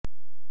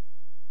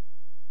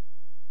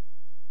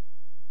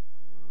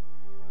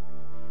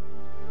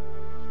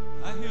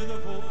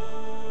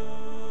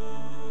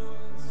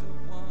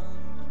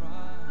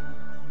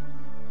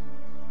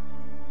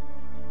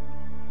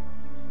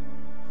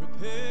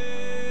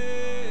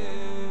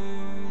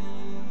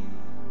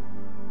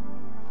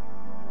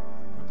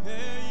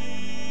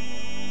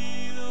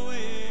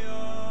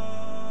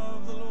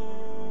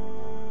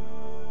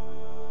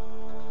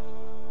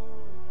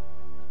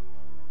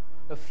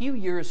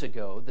years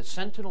ago, the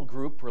Sentinel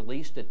Group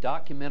released a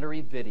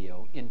documentary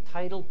video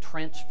entitled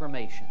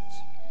Transformations.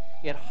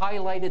 It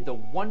highlighted the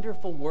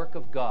wonderful work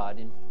of God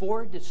in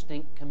 4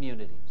 distinct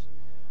communities,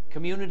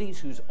 communities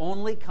whose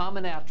only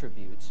common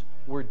attributes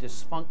were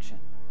dysfunction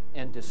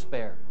and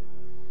despair.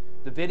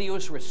 The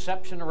video's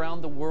reception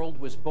around the world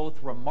was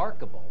both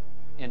remarkable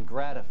and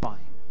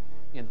gratifying.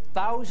 In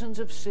thousands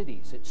of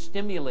cities, it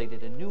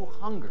stimulated a new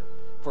hunger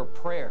for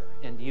prayer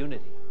and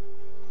unity.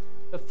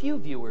 A few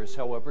viewers,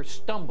 however,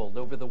 stumbled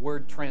over the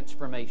word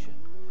transformation.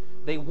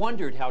 They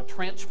wondered how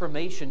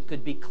transformation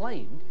could be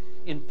claimed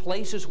in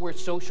places where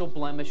social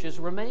blemishes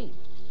remained.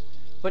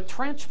 But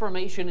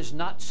transformation is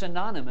not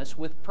synonymous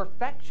with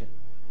perfection.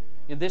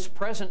 In this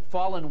present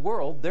fallen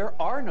world, there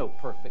are no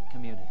perfect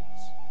communities.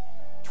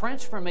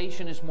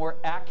 Transformation is more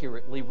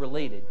accurately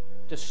related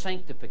to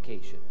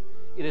sanctification.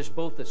 It is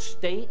both a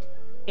state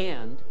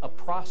and a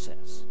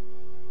process.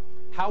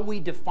 How we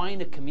define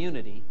a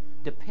community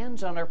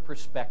depends on our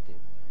perspective.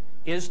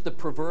 Is the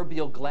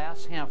proverbial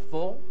glass half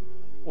full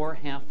or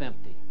half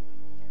empty?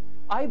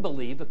 I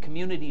believe a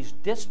community's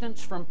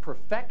distance from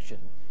perfection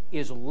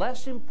is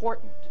less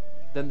important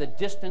than the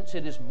distance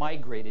it has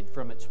migrated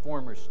from its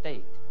former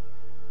state.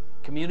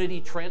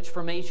 Community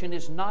transformation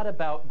is not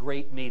about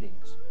great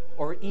meetings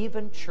or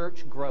even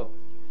church growth.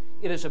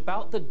 It is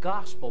about the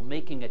gospel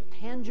making a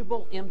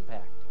tangible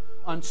impact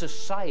on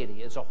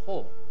society as a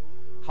whole.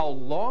 How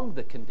long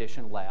the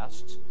condition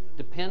lasts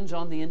depends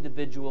on the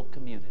individual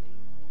community.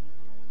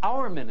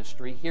 Our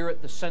ministry here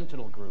at the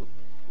Sentinel Group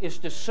is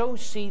to sow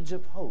seeds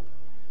of hope,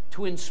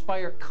 to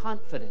inspire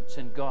confidence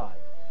in God,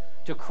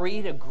 to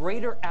create a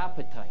greater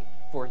appetite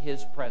for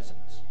His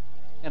presence.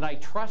 And I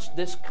trust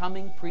this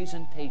coming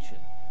presentation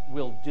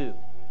will do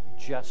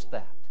just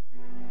that.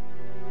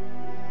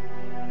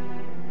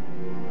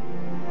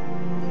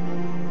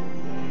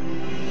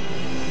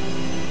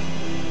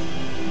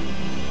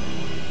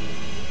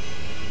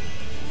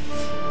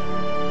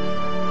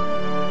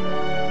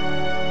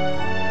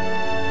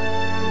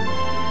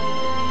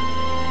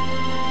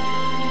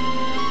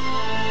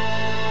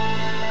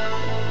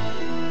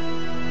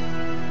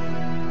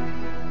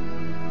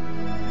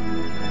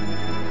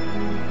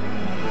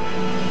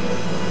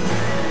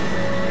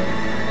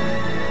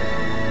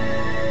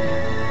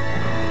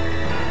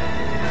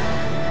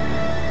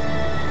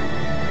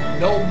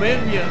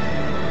 Dominion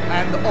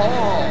and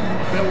all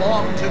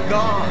belong to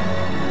God.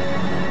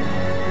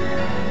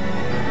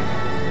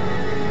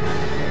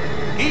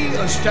 He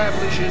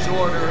establishes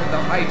order in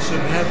the heights of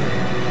heaven.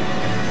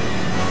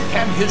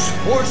 Can His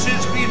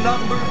forces be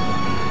numbered?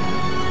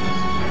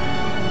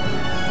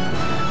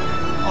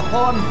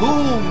 Upon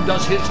whom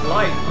does His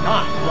light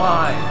not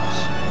rise?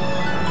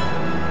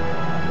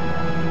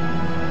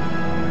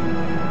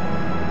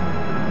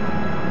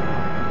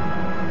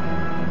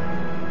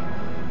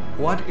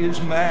 What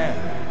is man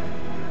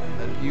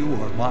that you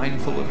are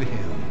mindful of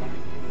him?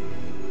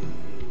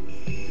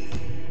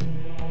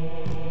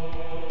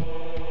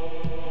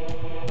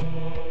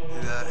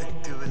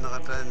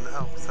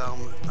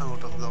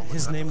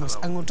 His name was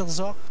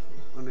Anguterzog.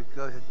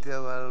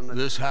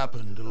 This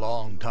happened a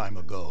long time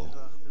ago.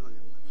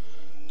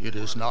 It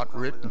is not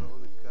written.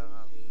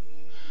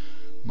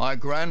 My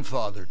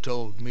grandfather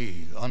told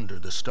me under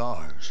the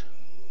stars.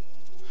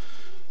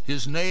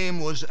 His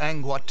name was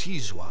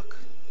Anguatizwak.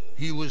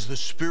 He was the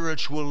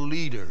spiritual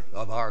leader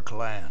of our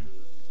clan.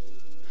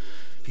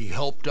 He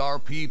helped our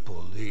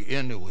people, the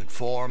Inuit,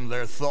 form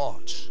their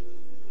thoughts.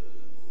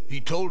 He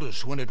told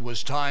us when it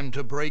was time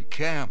to break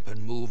camp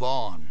and move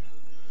on.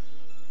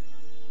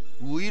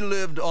 We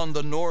lived on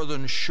the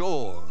northern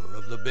shore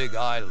of the big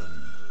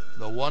island,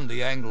 the one the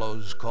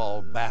Anglos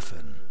call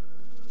Baffin.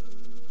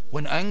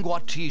 When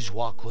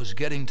Anguatizwak was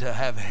getting to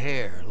have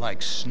hair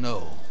like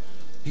snow,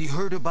 he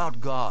heard about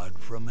God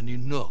from an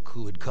Inuk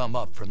who had come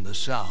up from the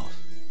south.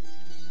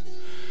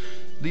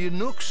 The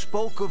Inuk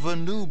spoke of a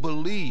new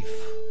belief,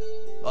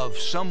 of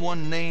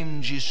someone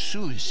named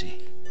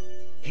Jisuzi.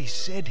 He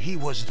said he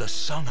was the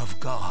Son of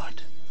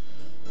God.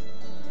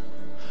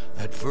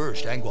 At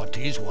first,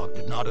 Anguatizwak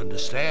did not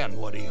understand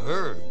what he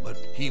heard, but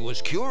he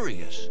was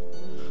curious,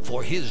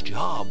 for his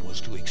job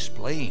was to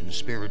explain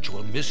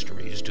spiritual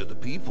mysteries to the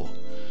people.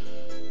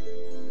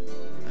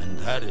 And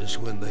that is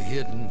when the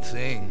hidden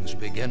things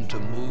began to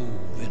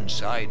move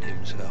inside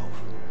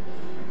himself.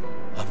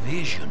 A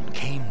vision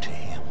came to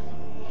him.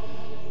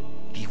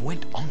 He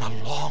went on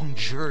a long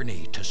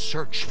journey to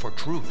search for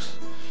truth.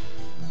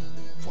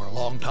 For a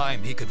long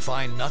time he could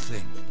find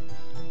nothing.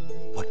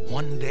 But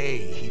one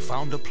day he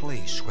found a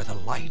place where the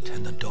light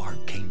and the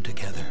dark came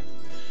together.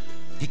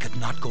 He could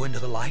not go into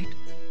the light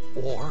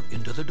or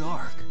into the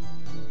dark.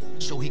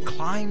 So he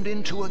climbed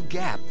into a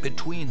gap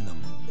between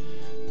them.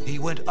 He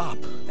went up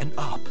and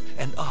up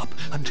and up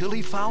until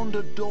he found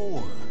a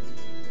door.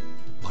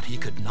 But he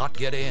could not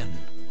get in.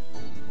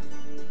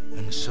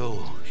 And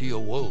so he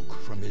awoke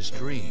from his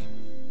dream.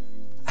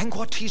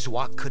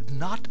 Anguatizwak could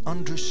not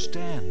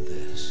understand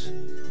this.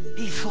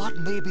 He thought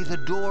maybe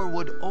the door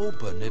would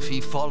open if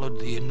he followed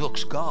the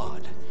Inuk's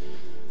god.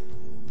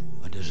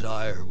 A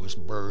desire was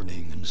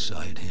burning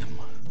inside him.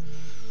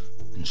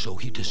 And so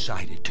he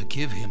decided to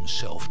give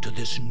himself to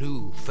this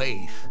new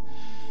faith.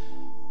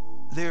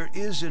 There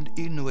is an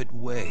Inuit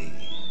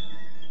way.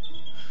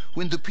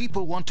 When the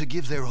people want to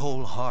give their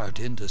whole heart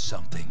into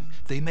something,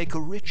 they make a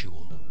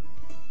ritual.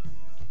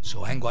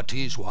 So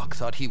Anguattiswak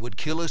thought he would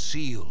kill a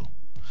seal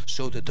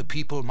so that the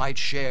people might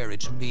share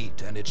its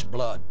meat and its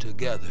blood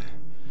together.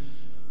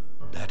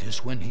 That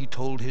is when he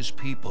told his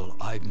people,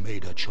 I've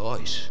made a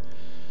choice.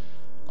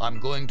 I'm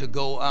going to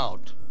go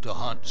out to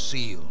hunt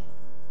seal.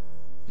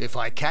 If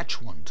I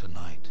catch one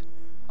tonight,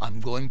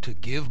 I'm going to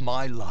give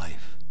my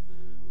life,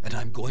 and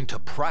I'm going to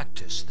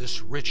practice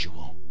this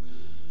ritual.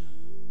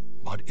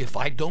 But if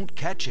I don't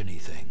catch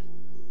anything,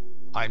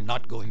 I'm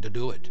not going to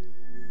do it.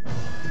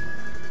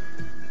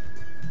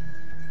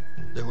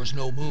 There was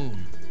no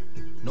moon,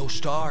 no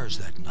stars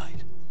that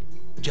night,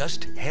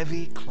 just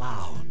heavy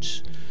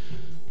clouds.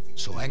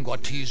 So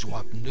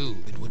Anguattiswak knew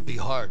it would be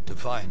hard to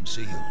find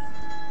seal,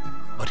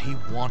 but he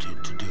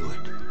wanted to do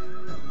it.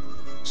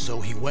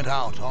 So he went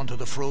out onto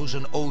the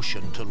frozen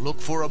ocean to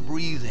look for a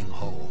breathing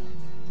hole.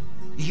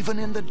 Even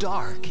in the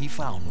dark, he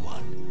found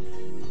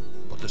one,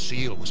 but the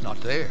seal was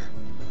not there.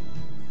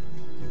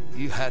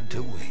 He had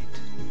to wait.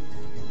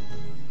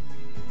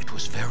 It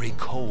was very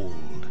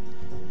cold,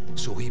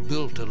 so he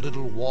built a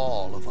little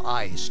wall of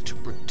ice to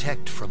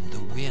protect from the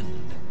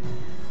wind.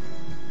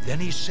 Then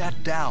he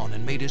sat down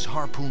and made his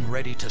harpoon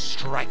ready to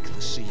strike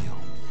the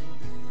seal.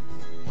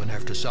 When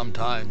after some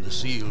time the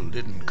seal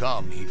didn't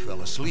come, he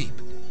fell asleep.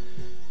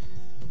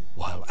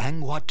 While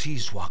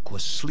Anguattiswak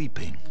was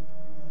sleeping,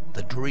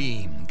 the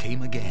dream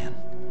came again.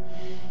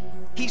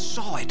 He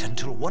saw it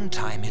until one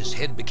time his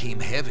head became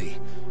heavy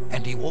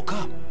and he woke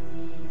up.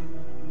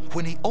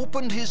 When he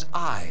opened his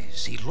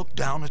eyes, he looked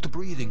down at the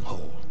breathing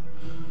hole.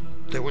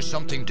 There was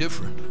something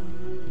different.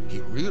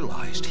 He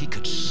realized he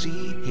could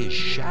see his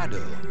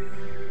shadow.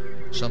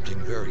 Something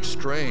very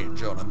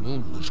strange on a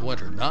moonless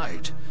winter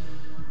night.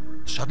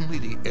 Suddenly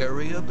the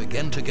area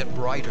began to get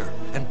brighter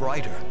and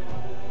brighter.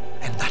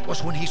 And that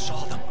was when he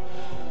saw them.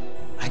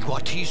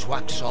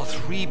 Anguattiswak saw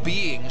three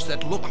beings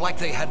that looked like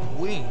they had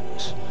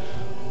wings.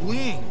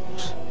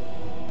 Wings!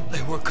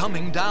 They were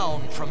coming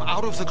down from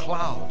out of the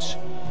clouds.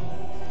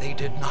 They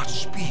did not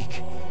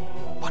speak,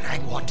 but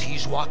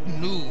Anguattiswak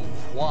knew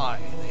why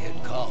they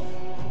had come.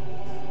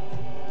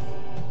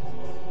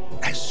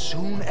 As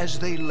soon as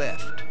they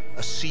left,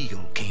 a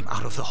seal came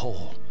out of the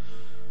hole.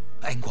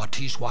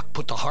 Anguattiswak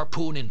put the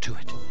harpoon into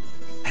it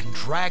and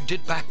dragged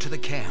it back to the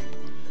camp.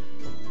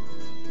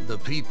 The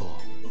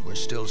people were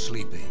still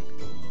sleeping.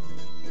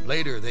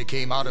 Later, they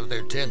came out of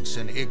their tents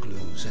and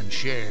igloos and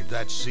shared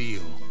that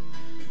seal.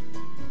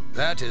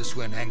 That is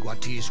when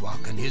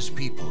Anguattiswak and his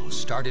people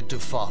started to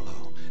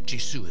follow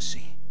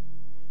Jesuisi.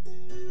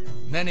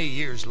 Many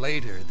years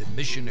later, the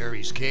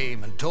missionaries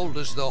came and told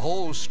us the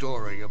whole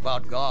story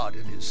about God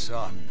and his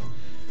Son,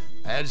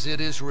 as it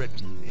is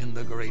written in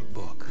the great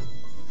book.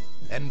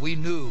 And we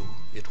knew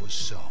it was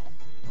so.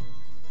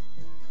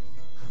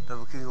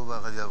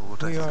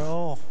 We are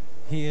all,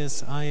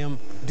 I am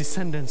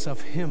descendants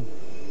of him.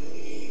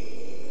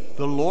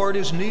 The Lord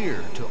is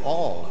near to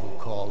all who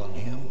call on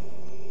him,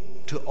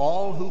 to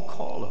all who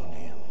call on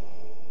him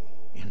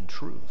in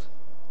truth.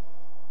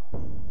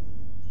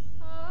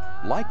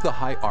 Like the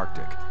high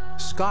Arctic,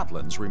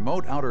 Scotland's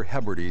remote Outer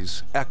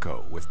Hebrides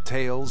echo with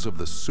tales of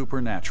the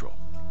supernatural.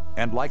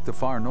 And like the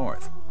far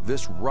north,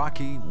 this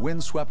rocky,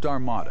 windswept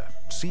armada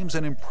seems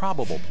an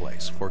improbable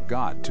place for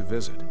God to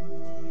visit.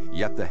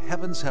 Yet the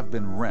heavens have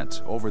been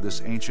rent over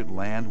this ancient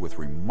land with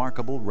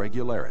remarkable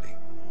regularity.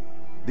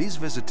 These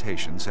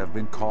visitations have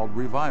been called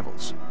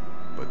revivals,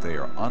 but they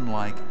are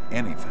unlike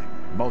anything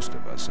most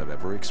of us have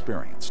ever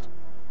experienced.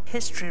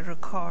 History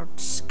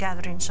records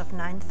gatherings of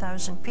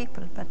 9,000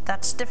 people, but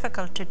that's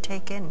difficult to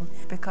take in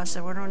because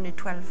there were only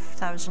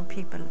 12,000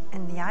 people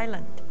in the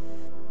island.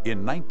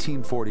 In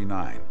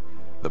 1949,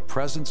 the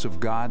presence of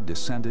God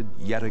descended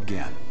yet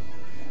again,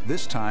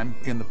 this time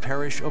in the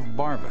parish of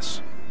Barvas.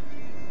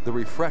 The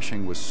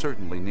refreshing was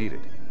certainly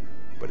needed,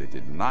 but it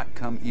did not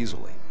come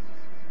easily.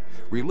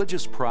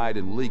 Religious pride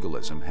and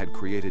legalism had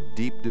created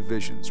deep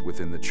divisions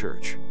within the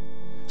church.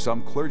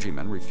 Some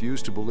clergymen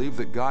refused to believe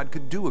that God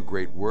could do a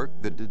great work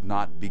that did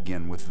not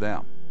begin with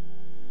them.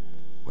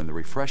 When the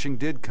refreshing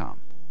did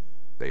come,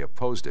 they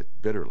opposed it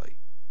bitterly.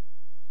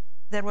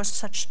 There was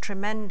such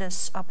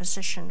tremendous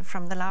opposition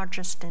from the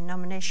largest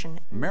denomination.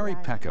 Mary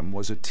Peckham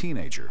was a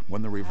teenager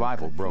when the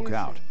revival broke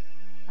out,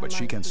 but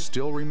she can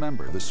still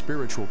remember the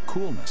spiritual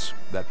coolness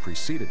that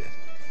preceded it.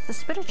 The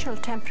spiritual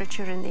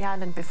temperature in the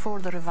island before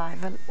the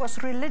revival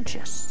was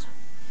religious,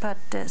 but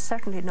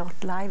certainly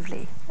not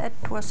lively. It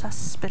was a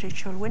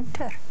spiritual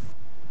winter.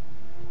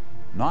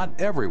 Not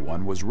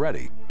everyone was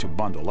ready to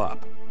bundle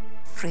up.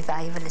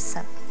 Revival is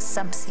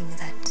something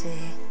that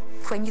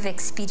when you've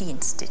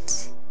experienced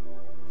it,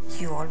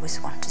 you always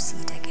want to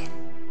see it again.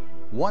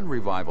 One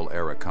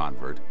revival-era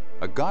convert,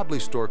 a Godly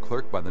Store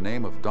clerk by the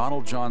name of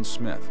Donald John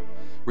Smith,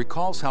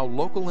 recalls how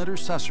local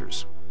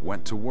intercessors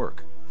went to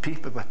work.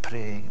 People were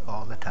praying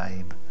all the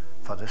time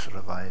for this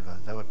revival.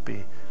 They would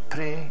be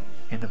praying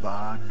in the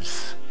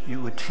barns, you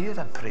would hear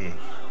them praying.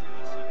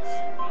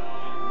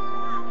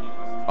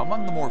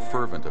 Among the more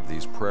fervent of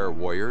these prayer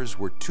warriors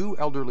were two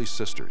elderly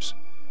sisters,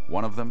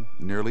 one of them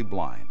nearly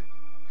blind,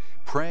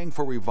 praying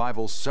for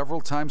revival several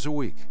times a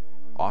week,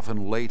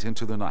 often late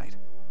into the night.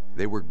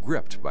 They were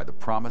gripped by the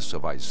promise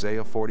of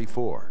Isaiah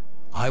 44.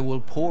 I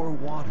will pour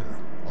water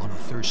on a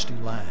thirsty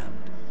land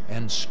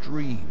and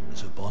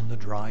streams upon the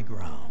dry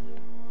ground.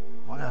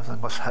 One of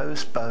them was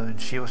housebound.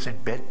 She was in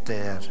bed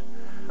there.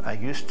 I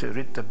used to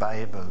read the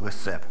Bible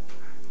with them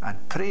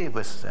and pray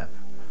with them,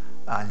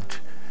 and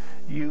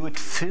you would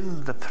feel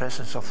the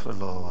presence of the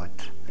Lord.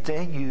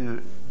 They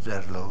knew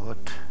their Lord.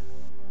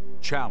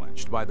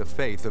 Challenged by the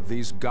faith of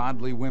these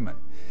godly women,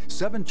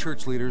 7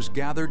 church leaders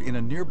gathered in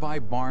a nearby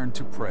barn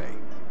to pray.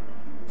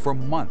 For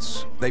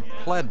months, they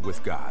pled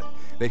with God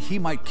that He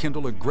might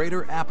kindle a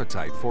greater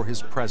appetite for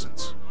His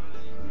presence.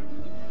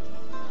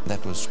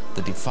 That was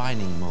the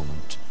defining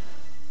moment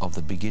of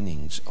the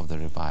beginnings of the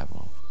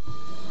revival.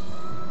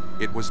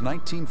 It was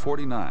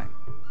 1949,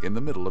 in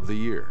the middle of the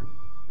year.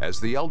 As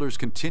the elders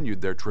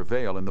continued their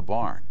travail in the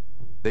barn,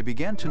 they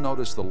began to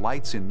notice the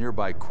lights in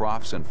nearby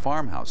crofts and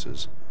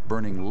farmhouses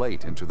burning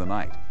late into the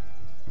night.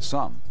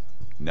 Some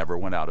never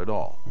went out at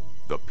all.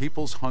 The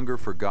people's hunger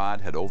for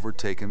God had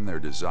overtaken their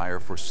desire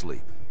for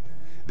sleep.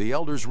 The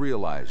elders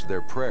realized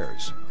their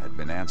prayers had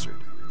been answered.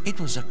 It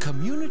was a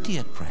community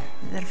at prayer.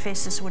 Their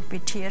faces would be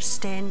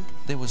tear-stained.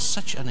 There was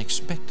such an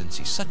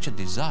expectancy, such a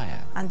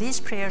desire. And these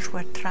prayers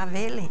were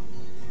travailing.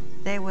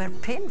 They were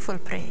painful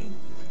praying.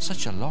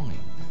 Such a longing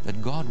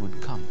that God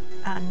would come.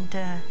 And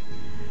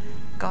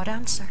God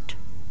answered.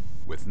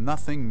 With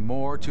nothing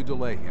more to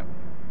delay Him,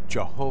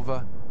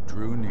 Jehovah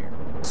drew near.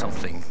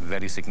 Something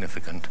very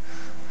significant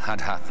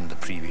had happened the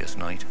previous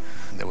night.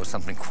 There was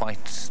something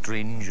quite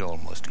strange,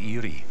 almost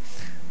eerie,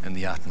 in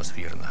the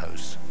atmosphere in the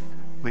house.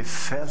 We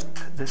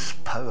felt this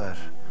power,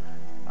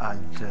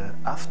 and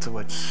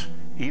afterwards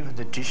even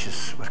the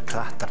dishes were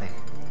clattering.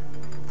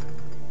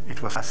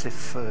 It was as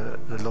if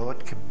the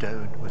Lord came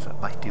down with a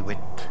mighty wind.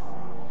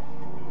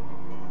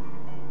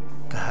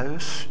 The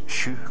house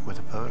shook with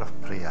the power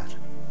of prayer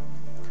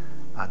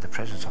and the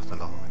presence of the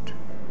Lord.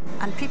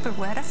 And people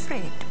were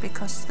afraid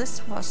because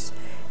this was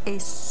a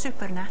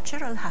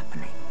supernatural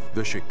happening.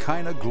 The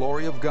Shekinah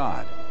glory of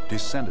God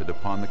descended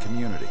upon the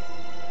community.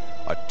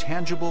 A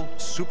tangible,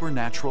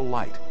 supernatural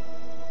light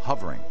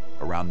hovering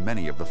around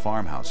many of the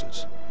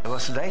farmhouses. There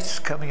was lights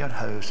coming on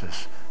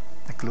houses.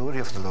 The glory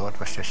of the Lord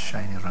was just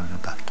shining around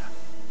about them.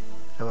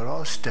 They were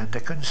all stunned.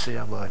 They couldn't say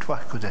a word.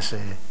 What could they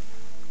say?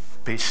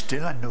 Be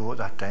still and know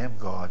that I am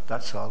God.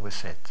 That's all we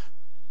said.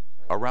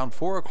 Around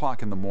 4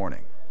 o'clock in the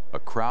morning, a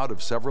crowd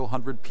of several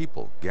hundred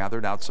people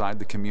gathered outside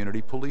the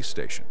community police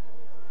station.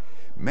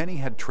 Many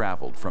had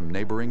traveled from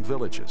neighboring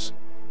villages,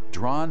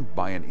 drawn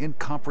by an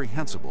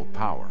incomprehensible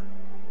power.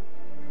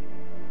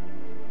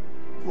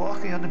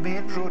 Walking on the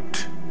main road,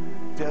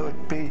 they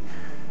would be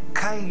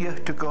crying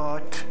out to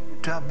God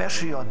to have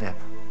mercy on them.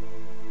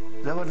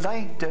 They were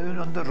lying down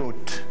on the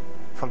road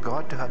for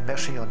God to have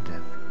mercy on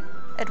them.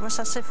 It was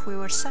as if we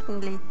were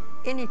suddenly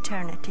in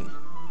eternity.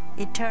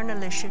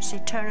 Eternal issues,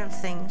 eternal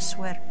things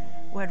were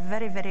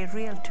very, very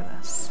real to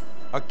us.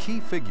 A key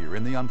figure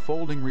in the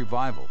unfolding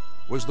revival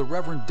was the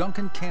Reverend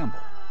Duncan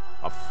Campbell,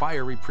 a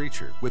fiery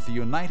preacher with the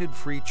United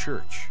Free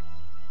Church.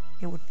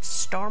 He would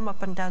storm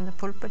up and down the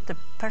pulpit. The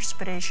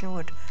perspiration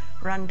would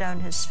run down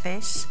his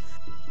face.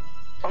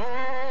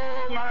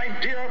 Oh, my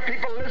dear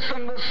people,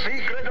 listen, the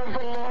secret of the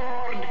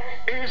Lord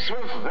is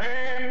with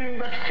them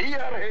that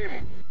fear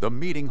Him. The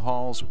meeting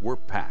halls were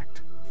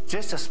packed.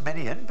 Just as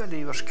many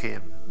unbelievers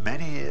came,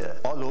 many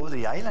all over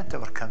the island they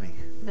were coming.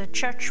 The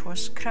church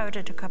was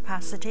crowded to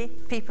capacity.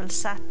 People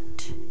sat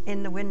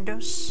in the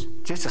windows.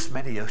 Just as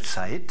many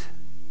outside.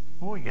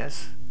 Oh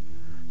yes,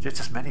 just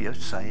as many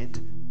outside.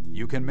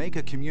 You can make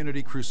a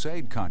community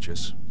crusade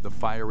conscious, the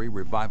fiery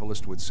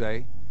revivalist would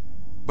say,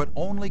 but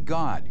only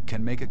God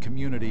can make a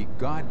community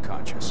God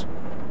conscious.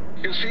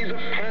 You see, the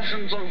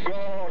presence of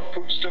God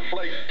puts to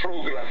flight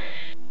program.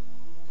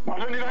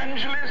 Not an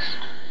evangelist,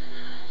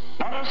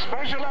 not a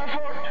special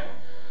effort,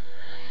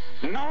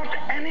 not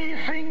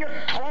anything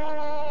at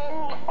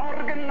all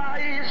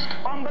organized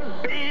on the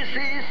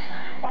basis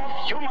of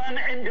human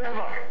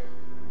endeavor,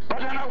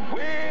 but an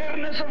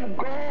awareness of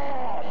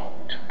God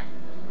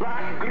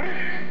that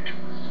gripped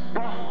the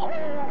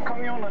whole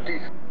community.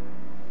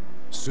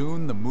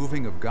 Soon the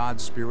moving of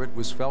God's Spirit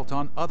was felt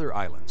on other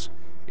islands,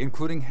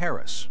 including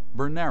Harris,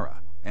 Bernera,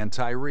 and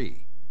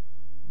Tiree.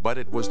 But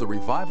it was the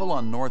revival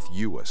on North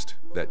Uist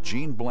that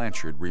Jean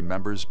Blanchard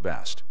remembers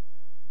best.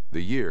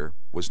 The year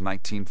was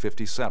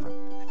 1957.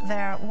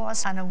 There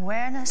was an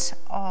awareness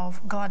of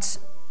God's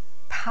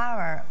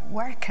power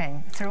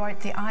working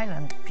throughout the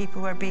island.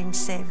 People were being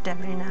saved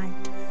every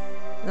night.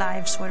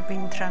 Lives were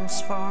being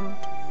transformed.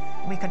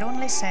 We could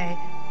only say,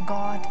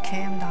 God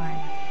came down.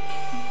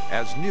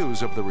 As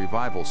news of the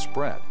revival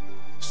spread,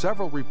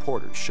 several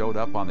reporters showed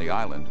up on the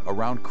island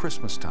around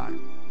Christmas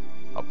time.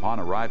 Upon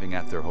arriving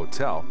at their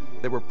hotel,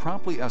 they were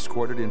promptly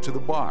escorted into the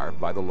bar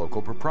by the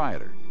local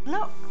proprietor.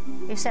 Look,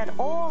 he said,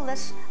 all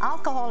this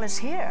alcohol is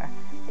here.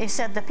 He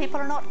said, the people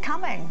are not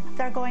coming.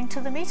 They're going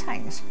to the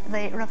meetings.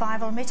 The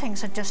revival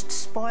meetings had just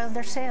spoiled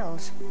their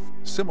sales.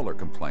 Similar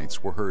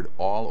complaints were heard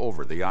all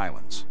over the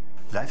islands.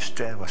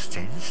 Lifestyle was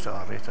changed,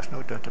 all right, there's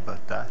no doubt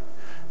about that.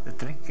 The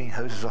drinking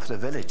houses of the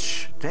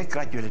village, they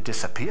gradually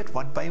disappeared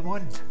one by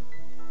one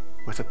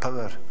with the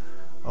power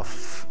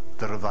of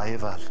the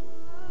revival.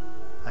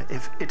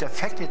 It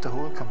affected the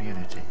whole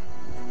community.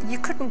 You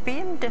couldn't be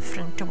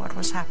indifferent to what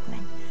was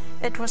happening.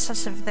 It was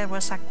as if there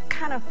was a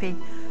canopy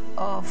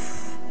of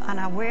an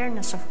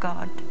awareness of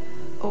God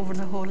over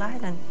the whole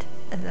island.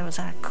 There was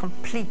a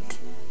complete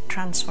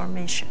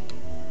transformation.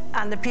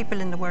 And the people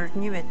in the world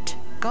knew it.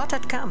 God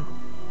had come.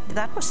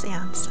 That was the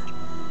answer.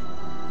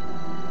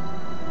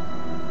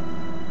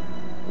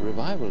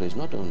 Revival is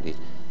not only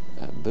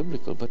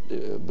biblical, but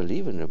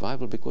believe in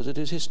revival because it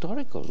is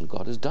historical and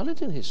God has done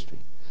it in history.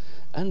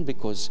 And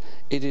because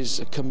it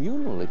is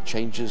communal, it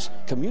changes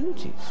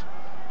communities.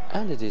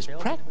 And it is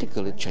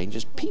practical, it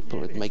changes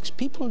people, it makes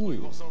people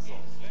new.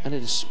 And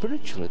it is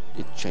spiritual,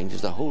 it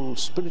changes the whole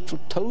spiritual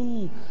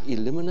tone,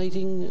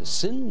 eliminating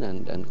sin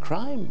and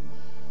crime.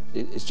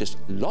 It's just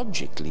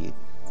logically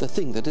the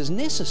thing that is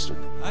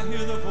necessary. I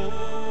hear the voice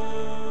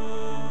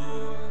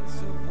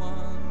of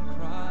one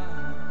cry.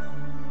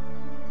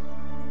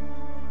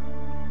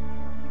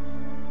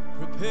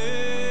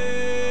 Prepare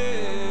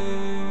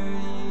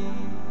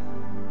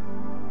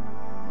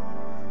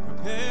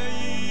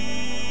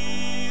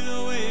ye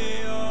the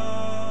way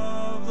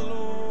of the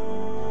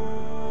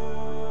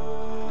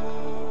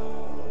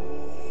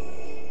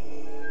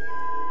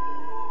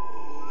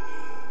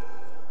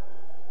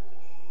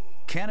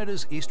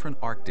Canada's Eastern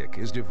Arctic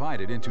is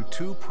divided into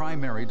two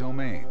primary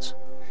domains.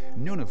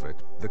 Nunavut,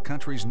 the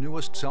country's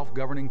newest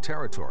self-governing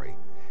territory,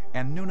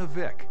 and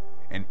Nunavik,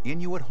 an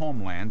Inuit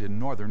homeland in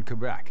northern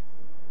Quebec.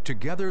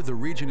 Together, the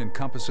region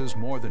encompasses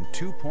more than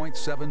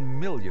 2.7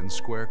 million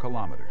square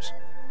kilometers.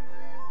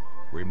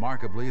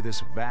 Remarkably,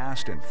 this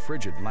vast and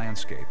frigid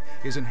landscape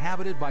is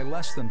inhabited by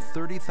less than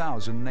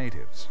 30,000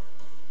 natives.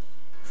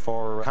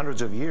 For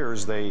hundreds of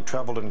years, they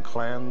traveled in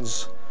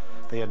clans.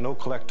 They had no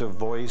collective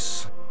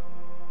voice.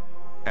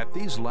 At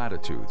these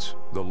latitudes,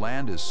 the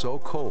land is so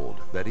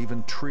cold that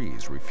even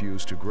trees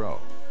refuse to grow.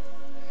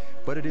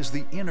 But it is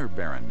the inner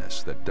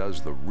barrenness that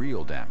does the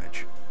real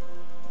damage.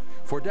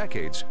 For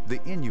decades,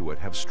 the Inuit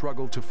have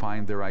struggled to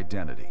find their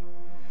identity.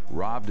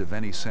 Robbed of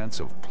any sense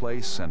of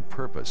place and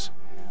purpose,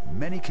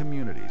 many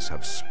communities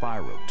have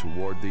spiraled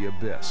toward the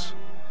abyss.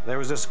 There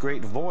was this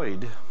great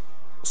void.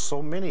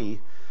 So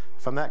many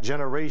from that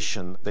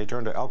generation, they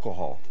turned to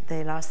alcohol.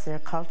 They lost their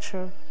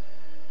culture,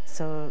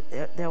 so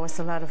there was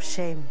a lot of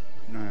shame.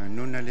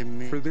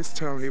 For this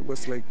town, it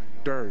was like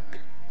dark.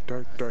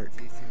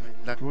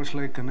 It was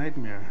like a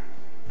nightmare.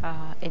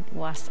 It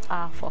was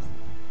awful.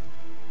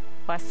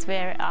 It was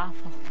very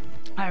awful.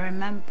 I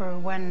remember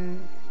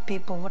when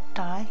people would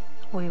die,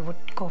 we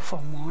would go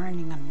for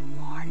mourning and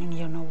mourning,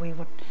 you know, we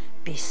would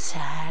be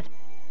sad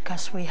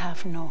because we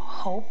have no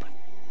hope.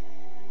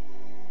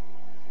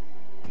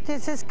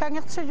 This is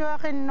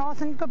Kangertsujoak in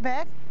northern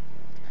Quebec,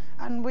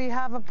 and we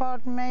have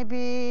about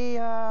maybe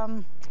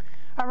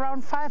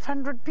around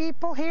 500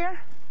 people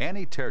here.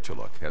 Annie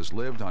Tertuluk has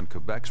lived on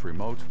Quebec's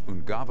remote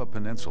Ungava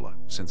Peninsula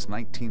since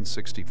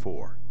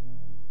 1964.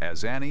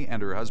 As Annie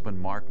and her husband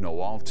Mark know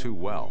all too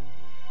well,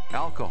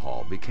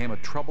 alcohol became a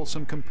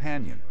troublesome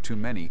companion to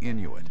many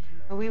Inuit.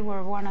 We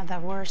were one of the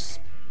worst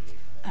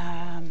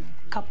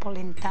couple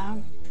in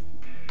town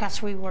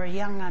because we were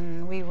young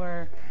and we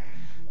were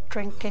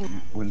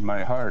drinking. When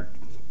my heart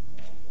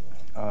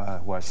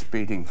was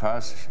beating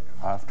fast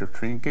after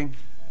drinking,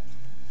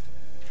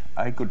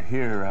 I could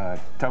hear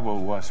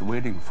trouble was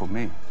waiting for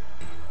me.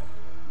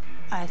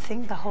 I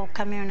think the whole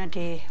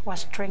community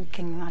was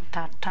drinking at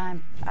that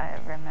time. I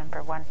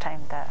remember one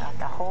time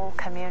the whole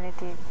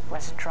community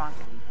was drunk.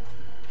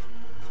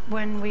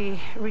 When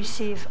we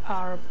receive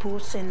our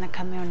booths in the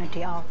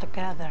community all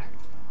together,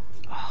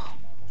 oh,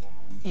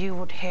 you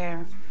would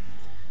hear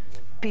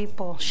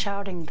people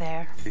shouting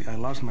there. I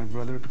lost my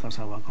brother because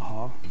of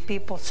alcohol.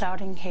 People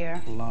shouting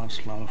here.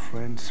 Lost a lot of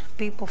friends.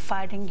 People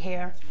fighting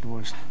here. It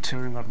was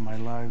tearing up my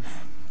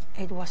life.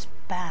 It was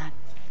bad.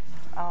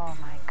 Oh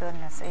my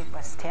goodness, it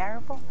was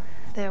terrible.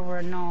 There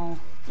were no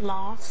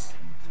laws.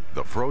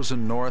 The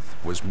frozen north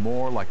was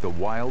more like the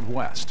Wild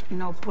West.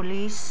 No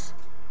police.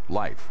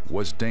 Life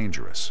was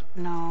dangerous.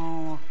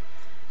 No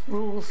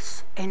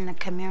rules in the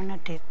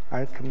community.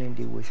 Our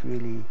community was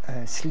really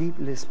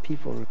sleepless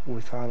people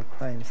with all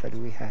crimes that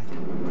we had.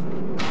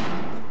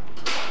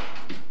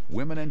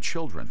 Women and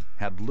children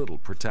had little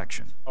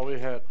protection. We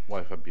had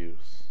wife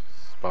abuse,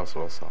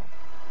 spousal assault.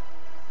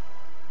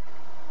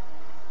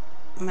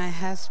 My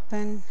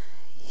husband,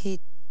 he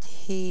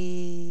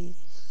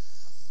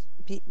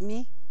beat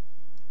me.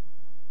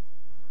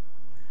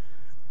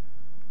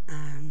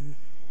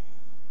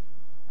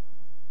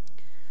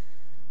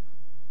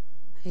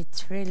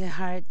 It's really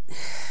hard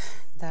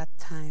that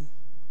time.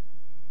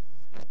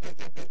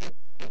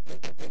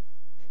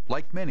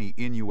 Like many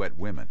Inuit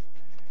women,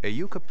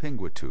 Eyuka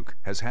Pinguituk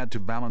has had to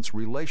balance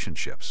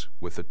relationships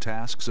with the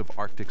tasks of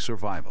Arctic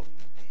survival.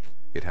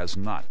 It has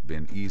not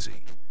been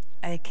easy.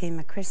 I became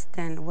a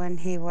Christian when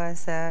he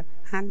was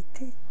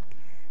hunting,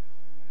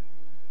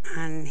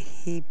 and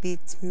he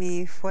beat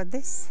me for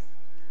this.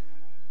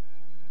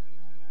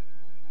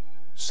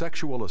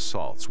 Sexual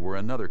assaults were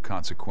another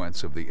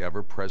consequence of the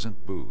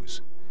ever-present booze.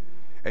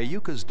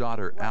 Eyuka's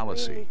daughter,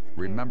 Alice,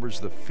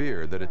 remembers the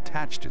fear that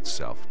attached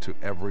itself to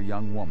every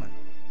young woman.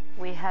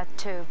 We had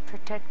to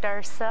protect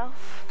ourselves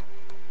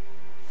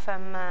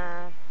from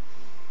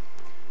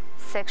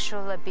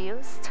sexual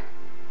abuse.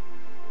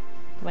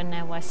 When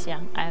I was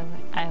young,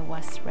 I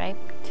was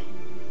raped.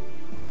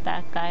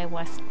 That guy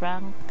was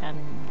drunk, and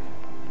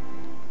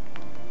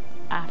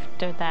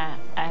after that,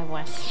 I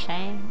was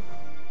shamed.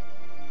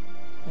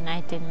 And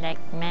I didn't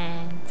like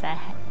men.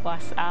 That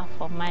was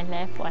awful. My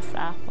life was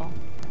awful.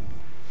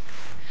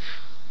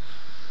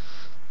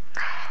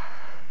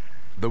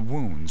 The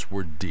wounds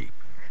were deep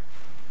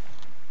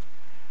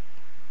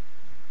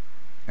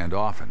and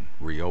often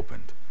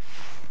reopened.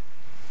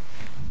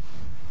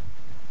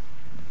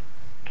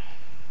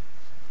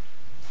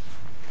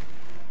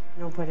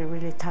 Nobody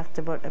really talked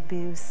about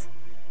abuse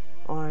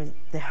or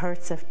the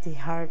hurts of the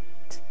heart,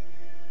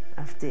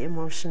 of the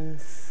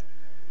emotions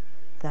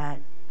that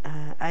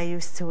I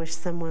used to wish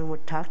someone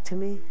would talk to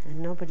me, and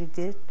nobody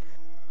did.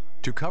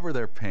 To cover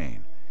their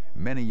pain,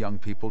 many young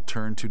people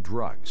turned to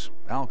drugs,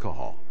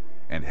 alcohol,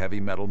 and heavy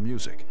metal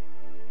music.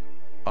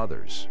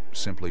 Others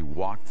simply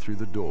walked through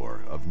the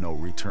door of no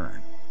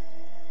return.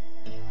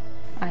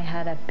 I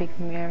had a big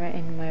mirror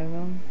in my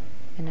room,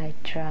 and I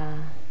draw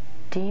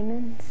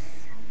demons.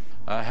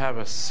 I have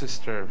a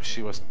sister.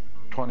 She was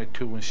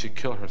 22 when she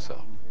killed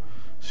herself.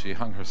 She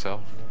hung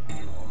herself.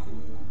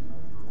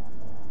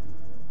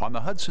 On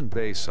the Hudson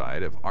Bay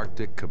side of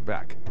Arctic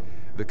Quebec,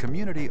 the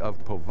community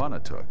of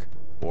Povanutuk,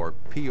 or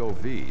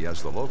POV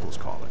as the locals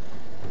call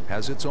it,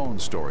 has its own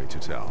story to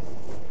tell.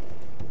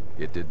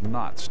 It did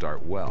not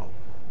start well.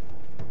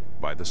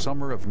 By the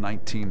summer of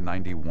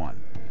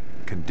 1991,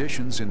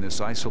 conditions in this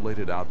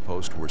isolated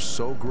outpost were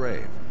so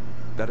grave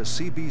that a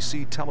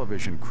CBC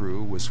television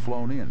crew was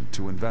flown in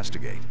to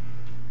investigate.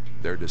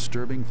 Their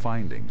disturbing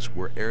findings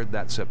were aired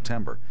that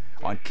September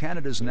on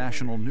Canada's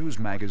national news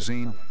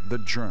magazine, The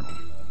Journal.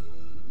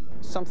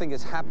 Something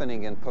is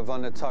happening in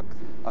Povanutuk,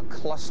 a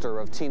cluster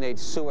of teenage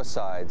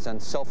suicides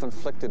and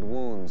self-inflicted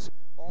wounds.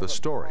 The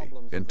story,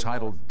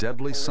 entitled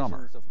Deadly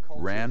Summer,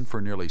 ran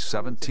for nearly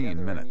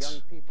 17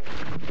 minutes.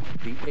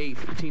 The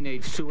 8th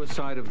teenage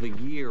suicide of the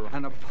year,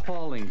 an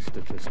appalling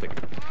statistic.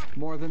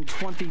 More than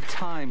 20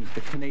 times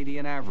the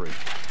Canadian average.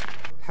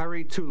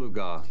 Harry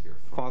Tuluga,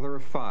 father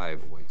of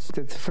 5.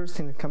 The first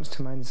thing that comes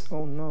to mind is,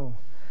 oh no,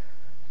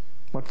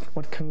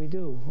 what can we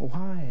do?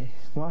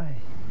 Why?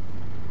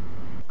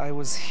 I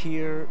was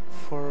here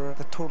for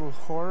the total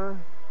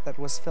horror that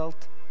was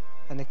felt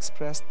and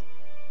expressed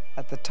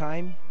at the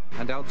time.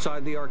 And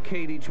outside the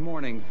arcade each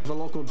morning, the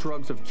local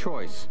drugs of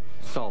choice,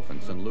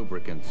 solvents and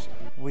lubricants.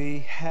 We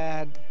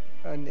had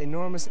an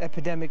enormous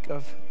epidemic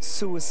of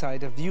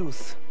suicide of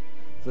youth.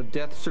 The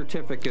death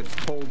certificates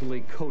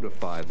boldly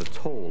codify the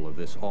toll of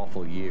this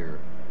awful year.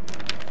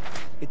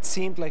 It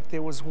seemed like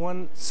there was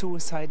one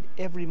suicide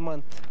every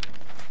month.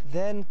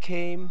 Then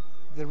came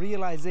the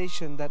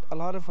realization that a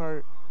lot of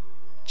our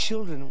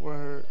children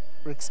were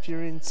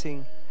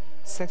experiencing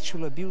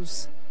sexual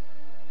abuse.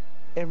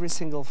 Every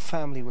single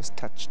family was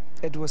touched.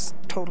 It was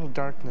total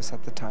darkness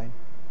at the time.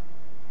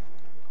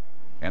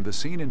 And the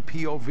scene in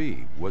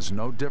POV was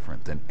no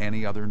different than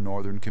any other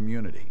northern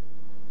community.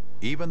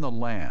 Even the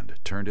land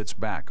turned its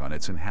back on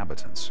its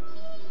inhabitants.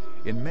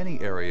 In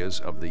many areas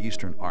of the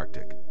eastern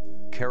Arctic,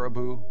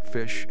 caribou,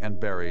 fish, and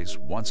berries,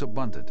 once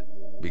abundant,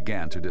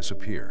 began to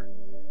disappear.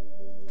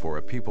 For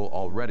a people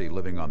already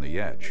living on the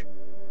edge,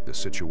 the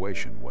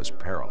situation was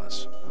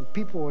perilous.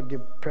 People were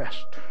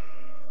depressed,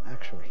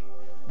 actually.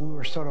 We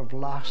were sort of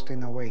lost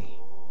in a way.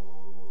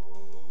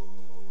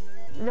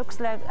 Looks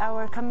like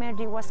our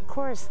community was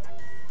cursed.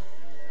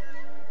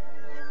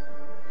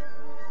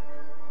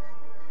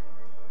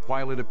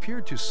 While it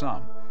appeared to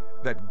some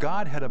that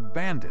God had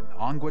abandoned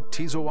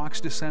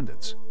Ongwat-Tizowak's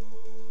descendants,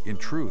 in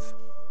truth,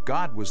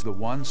 God was the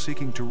one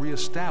seeking to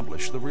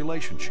reestablish the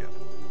relationship.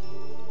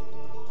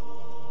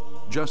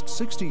 Just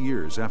 60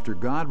 years after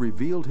God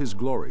revealed his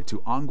glory to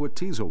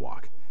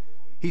Ongwat-Tizowak,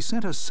 he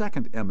sent a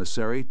second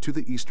emissary to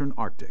the eastern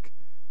Arctic,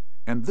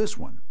 and this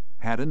one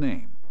had a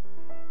name.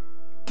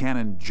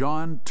 Canon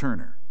John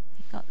Turner.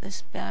 He got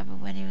this Bible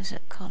when he was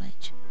at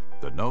college.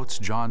 The notes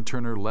John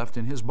Turner left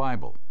in his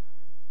Bible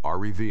are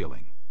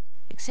revealing.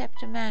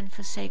 Except a man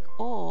forsake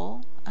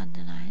all,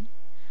 underline,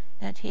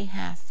 that he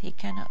hath, he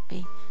cannot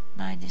be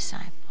my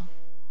disciple.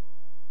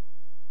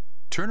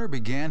 Turner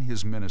began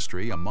his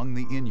ministry among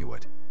the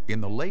Inuit in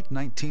the late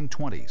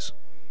 1920s.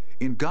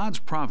 In God's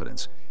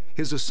providence,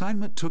 his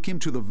assignment took him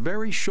to the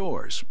very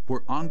shores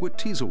where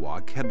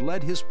Ongwat-Tizowak had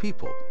led his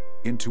people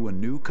into a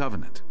new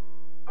covenant.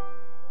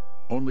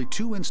 Only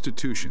 2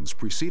 institutions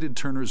preceded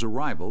Turner's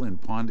arrival in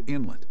Pond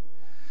Inlet: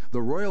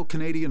 the Royal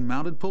Canadian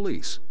Mounted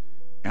Police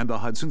and the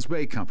Hudson's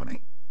Bay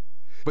Company.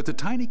 But the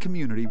tiny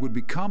community would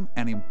become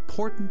an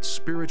important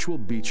spiritual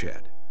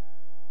beachhead.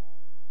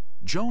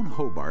 Joan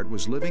Hobart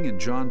was living in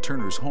John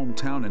Turner's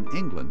hometown in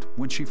England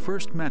when she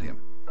first met him.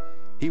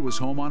 He was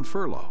home on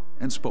furlough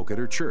and spoke at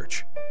her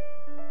church.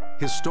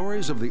 His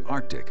stories of the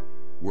Arctic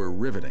were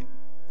riveting.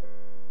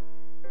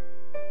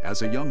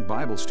 As a young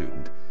Bible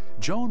student,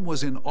 Joan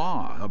was in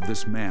awe of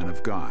this man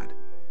of God.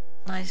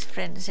 My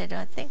friend said,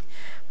 I think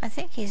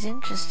he's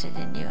interested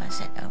in you. I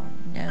said, oh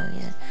no,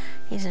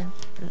 he's a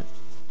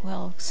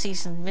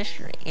well-seasoned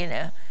missionary, you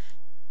know.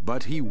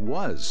 But he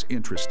was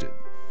interested.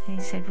 He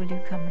said, will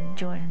you come and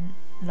join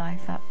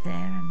life up there?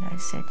 And I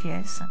said,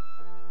 yes.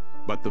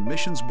 But the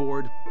missions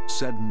board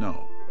said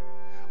no.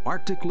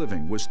 Arctic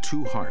living was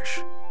too harsh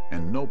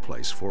and no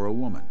place for a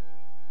woman.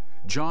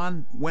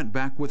 John went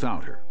back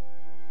without her.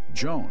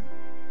 Joan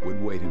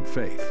would wait in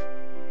faith.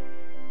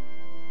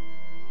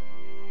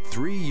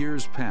 3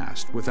 years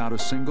passed without a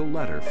single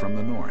letter from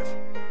the North.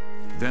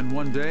 Then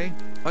one day,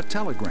 a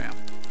telegram.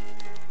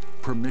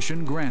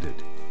 Permission granted.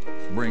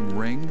 Bring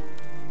ring,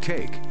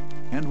 cake,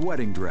 and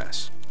wedding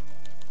dress.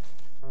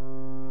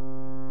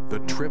 The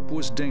trip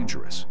was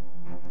dangerous.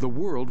 The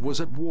world was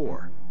at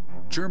war.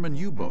 German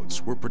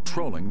U-boats were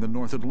patrolling the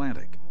North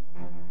Atlantic.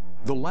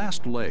 The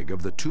last leg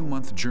of the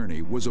 2-month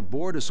journey was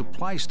aboard a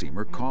supply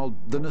steamer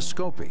called the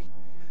Nescope.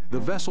 The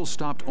vessel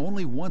stopped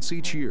only once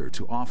each year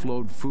to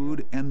offload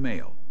food and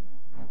mail.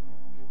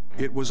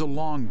 It was a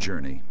long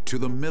journey to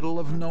the middle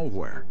of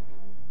nowhere,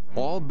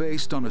 all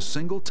based on a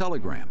single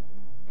telegram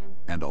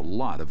and a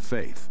lot of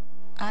faith.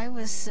 I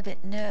was a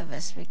bit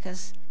nervous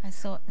because I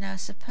thought, now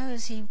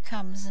suppose he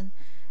comes and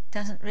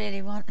doesn't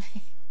really want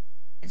me.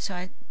 So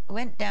I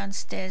went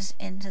downstairs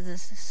into the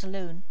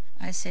saloon.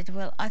 I said,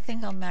 well, I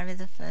think I'll marry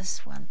the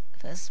first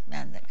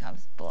man that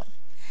comes aboard.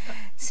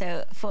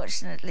 So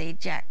fortunately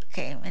Jack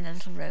came in a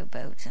little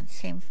rowboat and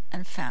came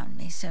and found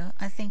me, so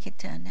I think it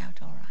turned out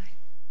all right.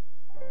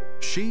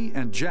 She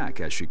and Jack,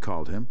 as she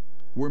called him,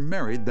 were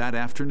married that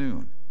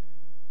afternoon.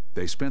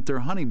 They spent their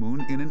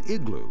honeymoon in an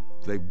igloo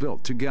they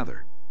built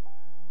together.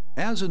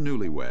 As a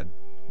newlywed,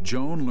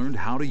 Joan learned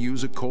how to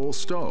use a coal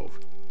stove,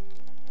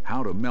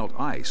 how to melt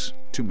ice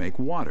to make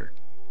water,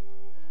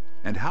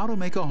 and how to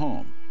make a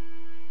home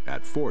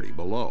at 40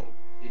 below.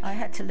 I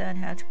had to learn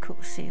how to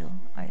cook seal.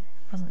 I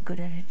wasn't good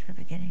at it at the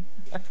beginning.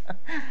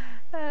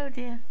 Oh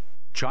dear.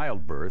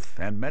 Childbirth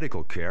and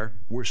medical care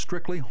were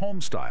strictly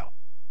home style,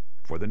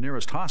 for the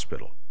nearest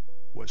hospital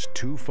was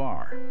too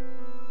far.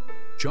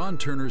 John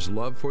Turner's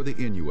love for the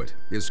Inuit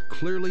is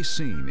clearly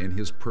seen in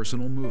his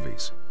personal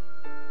movies,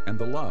 and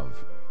the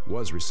love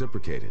was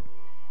reciprocated.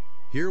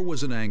 Here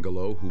was an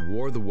Anglo who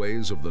wore the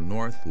ways of the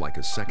North like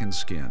a second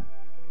skin.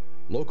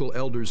 Local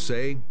elders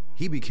say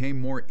he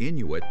became more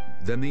Inuit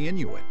than the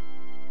Inuit.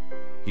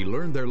 He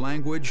learned their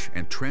language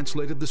and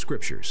translated the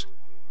scriptures.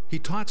 He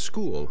taught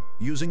school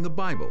using the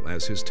Bible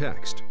as his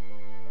text.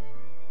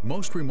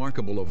 Most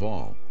remarkable of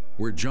all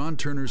were John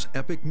Turner's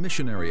epic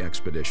missionary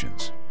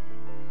expeditions.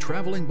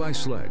 Traveling by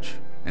sledge,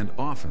 and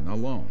often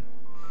alone,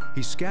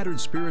 he scattered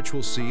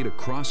spiritual seed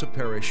across a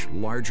parish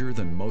larger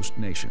than most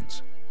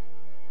nations.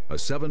 A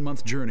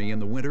 7-month journey in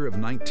the winter of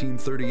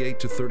 1938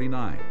 to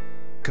 39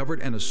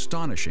 covered an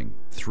astonishing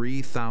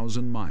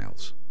 3,000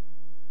 miles.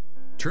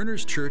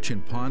 Turner's Church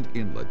in Pond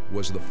Inlet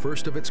was the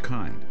first of its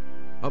kind,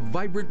 a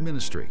vibrant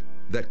ministry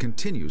that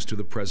continues to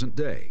the present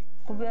day.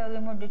 Every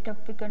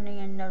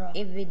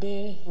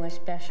day was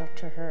special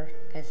to her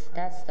because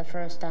that's the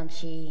first time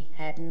she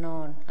had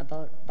known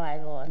about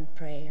Bible and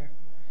prayer.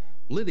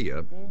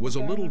 Lydia was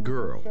a little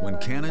girl when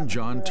Canon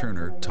John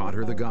Turner taught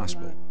her the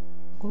gospel.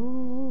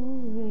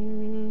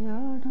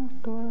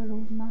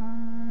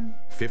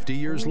 50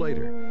 years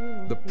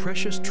later, the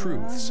precious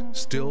truths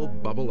still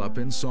bubble up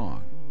in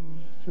song.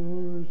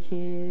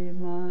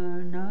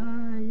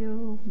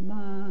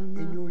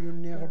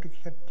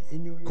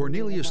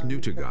 Cornelius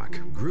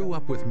Nutagak grew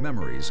up with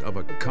memories of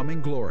a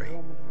coming glory.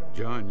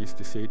 John used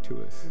to say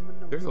to us,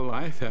 there's a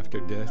life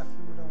after death.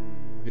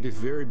 It is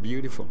very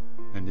beautiful,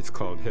 and it's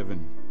called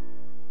heaven.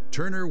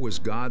 Turner was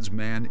God's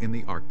man in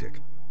the Arctic,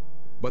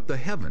 but the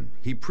heaven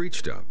he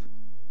preached of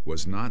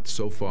was not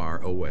so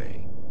far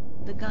away.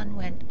 The gun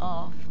went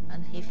off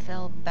and he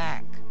fell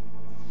back.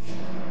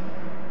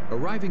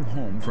 Arriving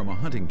home from a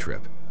hunting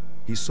trip,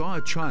 he saw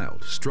a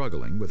child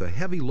struggling with a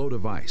heavy load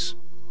of ice.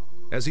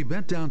 As he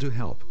bent down to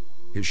help,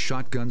 his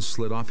shotgun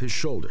slid off his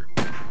shoulder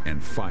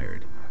and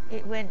fired.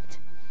 It went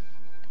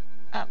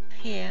up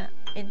here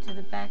into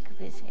the back of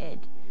his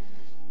head.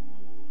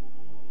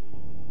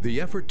 The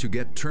effort to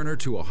get Turner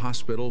to a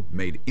hospital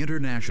made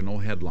international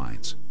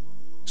headlines.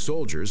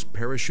 Soldiers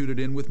parachuted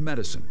in with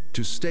medicine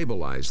to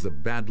stabilize the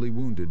badly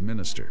wounded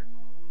minister.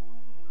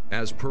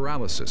 As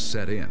paralysis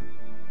set in,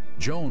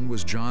 Joan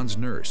was John's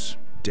nurse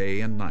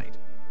day and night,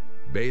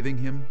 bathing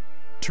him,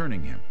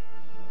 turning him,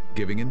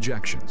 giving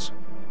injections.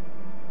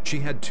 She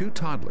had 2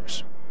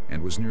 toddlers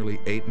and was nearly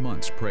 8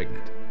 months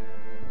pregnant.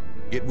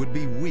 It would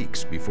be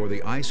weeks before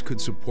the ice could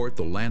support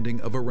the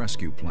landing of a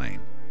rescue plane.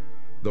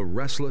 The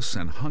restless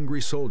and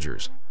hungry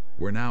soldiers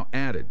were now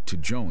added to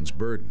Joan's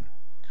burden.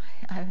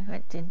 I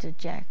went into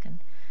Jack and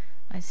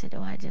I said,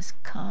 oh, I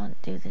just can't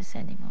do this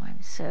anymore.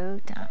 I'm so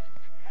tired.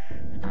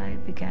 And I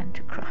began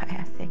to cry,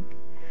 I think.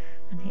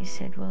 And he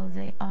said, well,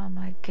 they are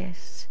my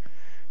guests.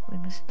 We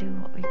must do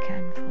what we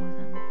can for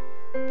them.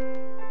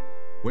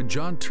 When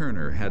John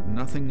Turner had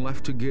nothing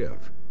left to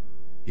give,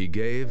 he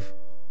gave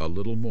a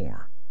little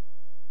more.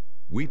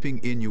 Weeping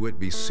Inuit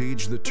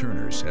besieged the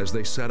Turners as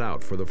they set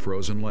out for the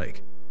frozen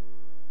lake.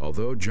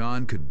 Although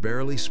John could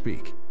barely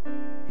speak,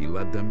 he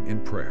led them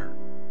in prayer.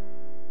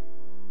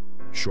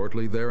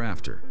 Shortly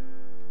thereafter,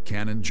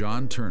 Canon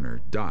John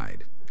Turner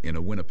died in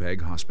a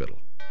Winnipeg hospital.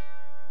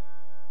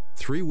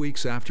 3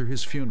 weeks after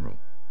his funeral,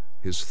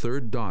 his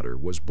third daughter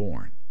was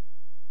born.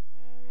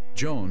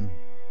 Joan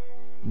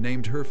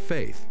named her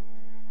Faith.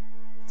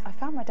 I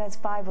found my dad's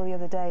Bible the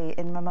other day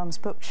in my mum's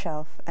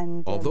bookshelf,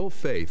 and although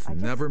Faith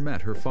never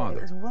met her father,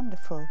 it was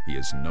wonderful. He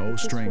is no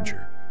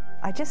stranger.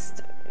 I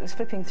just was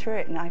flipping through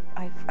it, and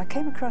I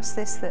came across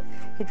this that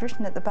he'd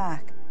written at the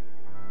back.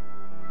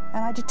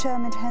 And I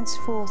determined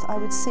henceforth I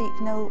would seek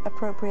no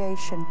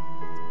appropriation,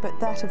 but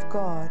that of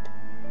God.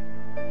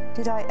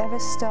 Did I ever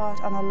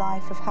start on a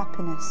life of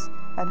happiness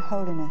and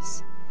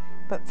holiness?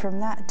 But from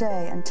that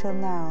day until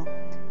now,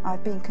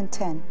 I've been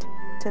content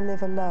to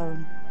live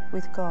alone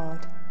with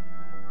God.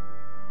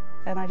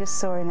 And I just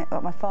saw in it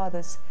what my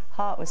father's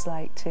heart was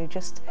like, to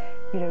just,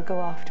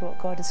 go after what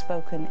God has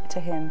spoken to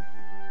him.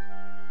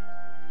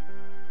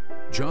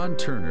 John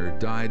Turner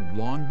died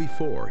long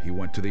before he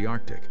went to the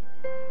Arctic.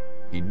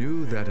 He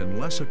knew that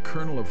unless a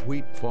kernel of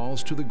wheat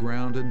falls to the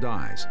ground and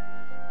dies,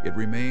 it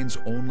remains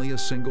only a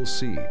single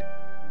seed.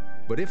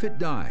 But if it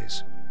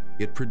dies,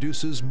 it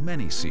produces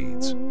many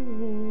seeds.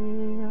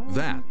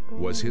 That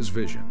was his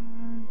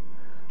vision.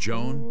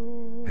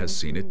 Joan has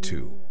seen it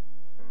too.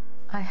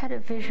 I had a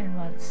vision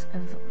once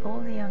of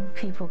all the young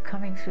people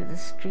coming through the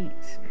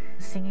streets,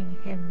 singing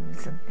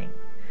hymns and things.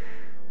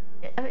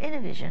 In a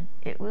vision,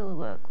 it will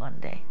work one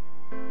day.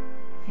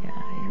 Yeah,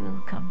 it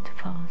will come to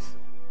pass.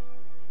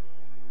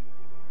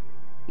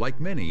 Like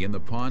many in the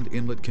Pond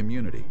Inlet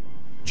community,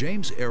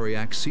 James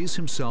Ariak sees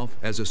himself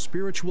as a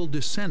spiritual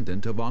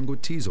descendant of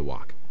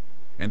Ongwetizewak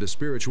and a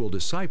spiritual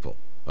disciple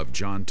of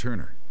John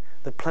Turner.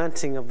 The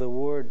planting of the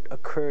word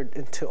occurred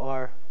into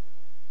our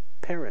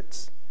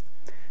parents.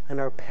 And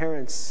our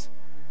parents,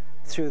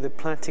 through the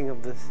planting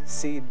of the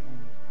seed,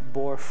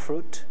 bore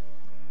fruit.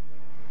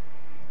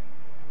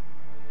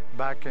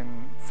 Back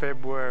in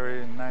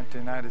February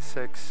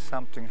 1996,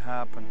 something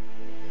happened.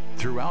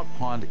 Throughout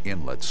Pond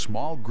Inlet,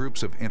 small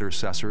groups of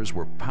intercessors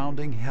were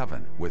pounding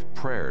heaven with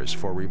prayers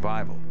for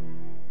revival.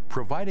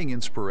 Providing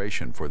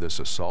inspiration for this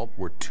assault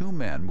were two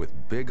men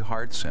with big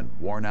hearts and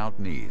worn-out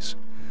knees,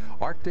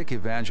 Arctic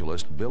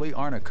evangelist Billy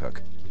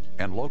Arnacook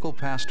and local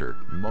pastor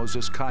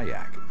Moses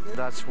Kayak.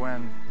 That's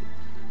when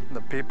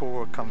the people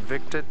were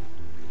convicted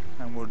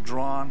and were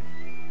drawn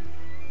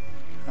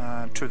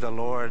to the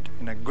Lord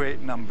in a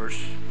great numbers.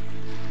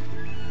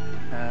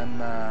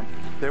 And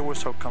they were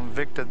so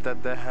convicted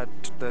that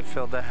they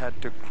felt they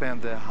had to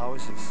clean their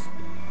houses.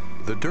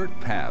 The dirt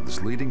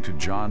paths leading to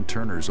John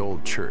Turner's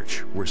old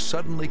church were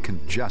suddenly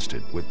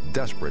congested with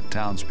desperate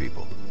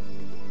townspeople.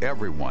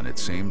 Everyone, it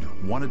seemed,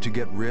 wanted to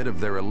get rid of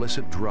their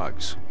illicit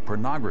drugs,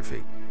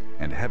 pornography,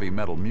 and heavy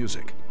metal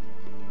music.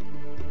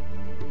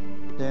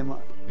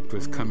 It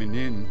was coming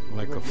in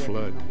like a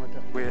flood.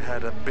 We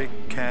had a big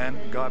can,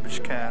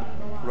 garbage can,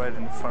 right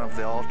in front of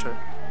the altar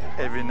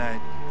every night.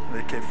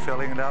 They kept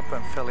filling it up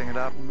and filling it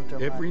up.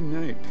 Every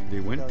night they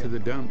went to the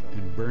dump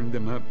and burned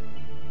them up.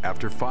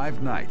 After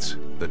 5 nights,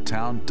 the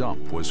town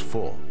dump was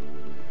full.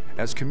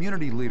 As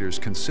community leaders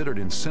considered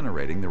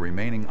incinerating the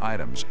remaining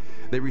items,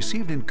 they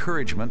received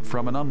encouragement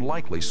from an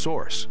unlikely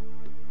source: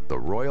 the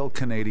Royal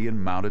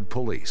Canadian Mounted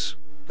Police.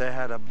 They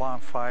had a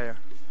bonfire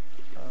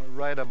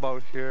right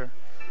about here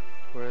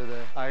where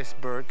the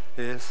iceberg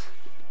is.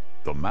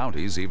 The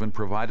Mounties even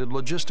provided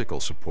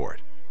logistical support.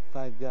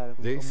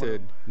 They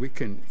said we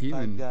can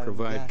even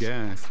provide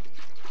gas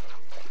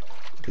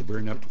to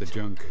burn up the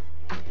junk.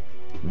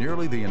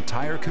 Nearly the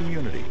entire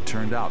community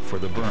turned out for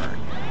the burn.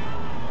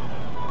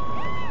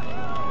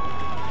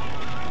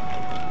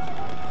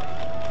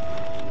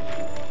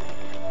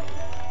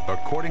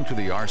 According to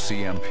the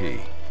RCMP,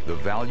 the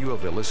value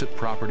of illicit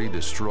property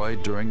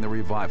destroyed during the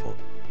revival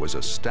was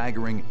a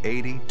staggering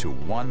 $80,000 to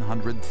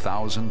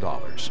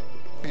 $100,000.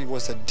 It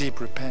was a deep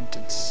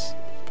repentance.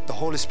 The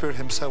Holy Spirit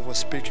himself was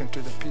speaking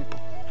to the people.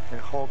 The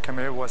whole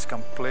community was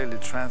completely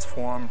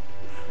transformed.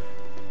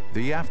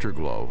 The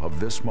afterglow of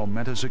this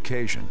momentous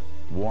occasion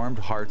warmed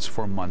hearts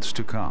for months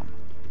to come.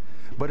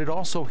 But it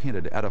also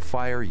hinted at a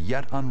fire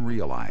yet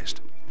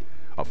unrealized.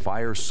 A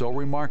fire so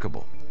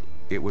remarkable,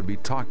 it would be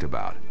talked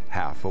about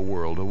half a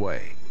world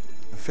away.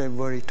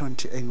 February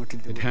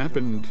 28th. It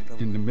happened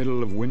in the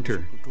middle of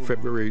winter,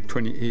 February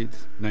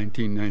 28th,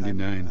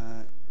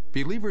 1999.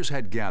 Believers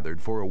had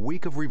gathered for a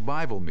week of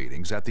revival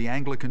meetings at the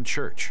Anglican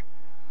Church.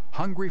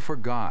 Hungry for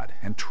God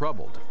and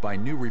troubled by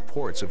new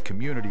reports of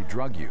community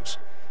drug use,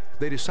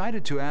 they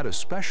decided to add a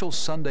special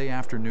Sunday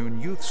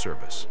afternoon youth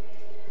service.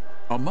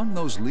 Among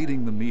those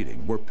leading the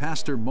meeting were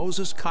Pastor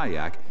Moses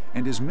Kayak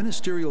and his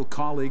ministerial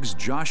colleagues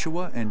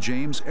Joshua and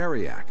James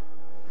Ariak,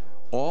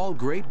 all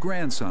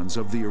great-grandsons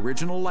of the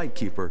original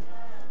lightkeeper,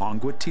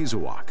 Ongwat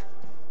Tizoak.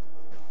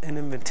 An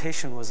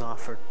invitation was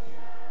offered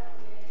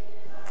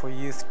for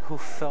youth who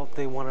felt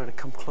they wanted to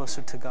come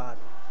closer to God.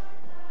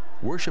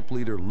 Worship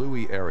leader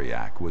Louis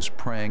Ariak was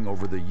praying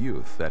over the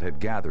youth that had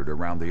gathered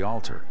around the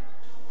altar.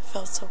 I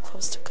felt so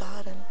close to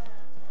God, and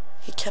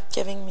he kept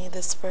giving me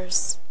this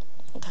verse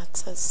that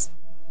says,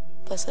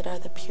 "Blessed are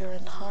the pure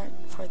in heart,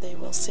 for they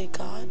will see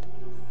God."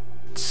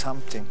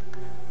 Something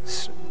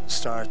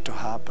started to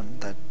happen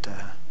that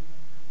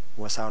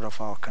was out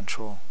of our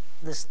control.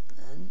 This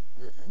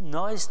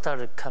noise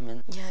started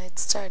coming. Yeah, it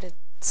started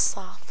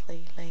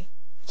softly, like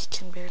you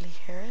can barely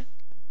hear it.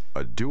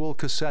 A dual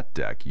cassette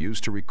deck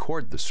used to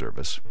record the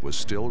service was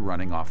still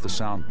running off the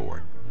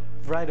soundboard.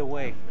 Right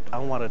away, I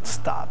wanted it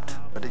stopped.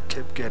 But it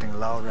kept getting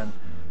louder,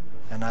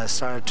 and I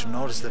started to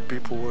notice that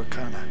people were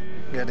kind of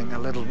getting a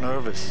little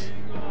nervous.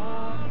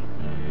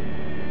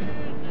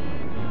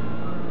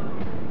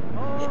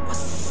 It was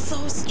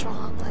so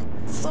strong, like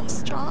so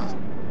strong.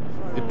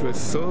 It was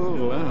so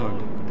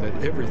loud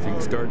that everything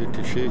started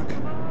to shake.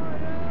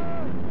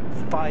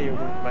 Fire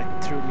went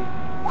right through me.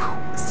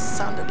 It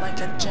sounded like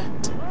a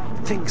jet.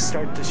 Things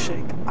started to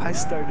shake. I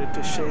started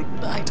to shake.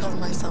 I told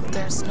myself,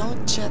 there's no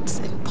jets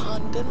in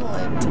Pond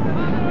Inlet.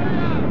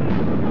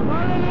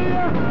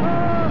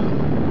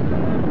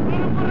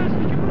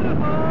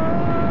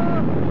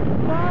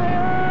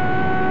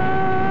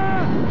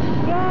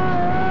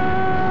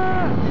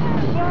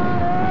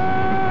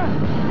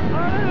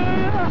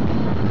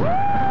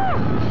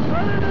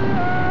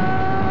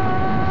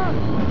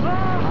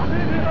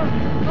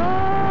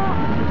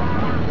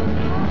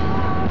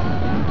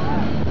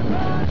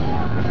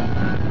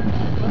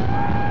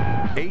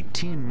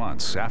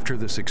 After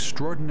this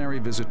extraordinary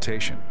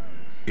visitation,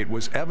 it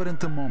was evident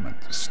the moment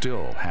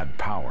still had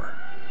power.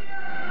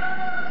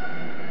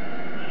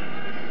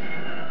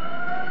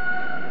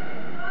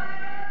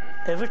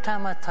 Every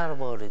time I thought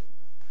about it,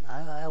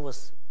 I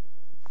was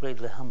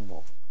greatly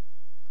humbled.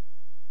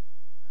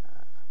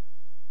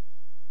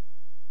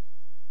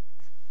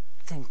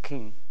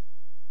 Thinking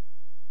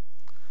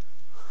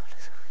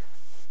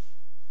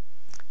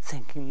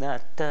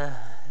that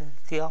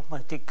the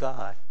Almighty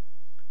God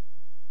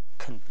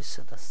can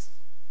visit us.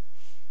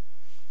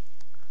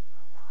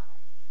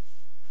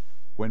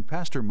 When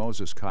Pastor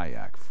Moses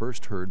Kayak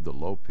first heard the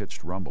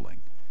low-pitched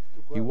rumbling,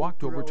 he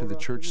walked over to the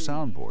church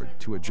soundboard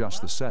to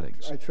adjust the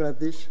settings. I tried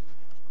this,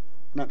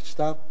 not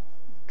stop,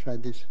 try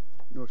this,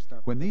 no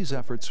stop. When these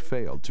efforts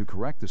failed to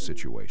correct the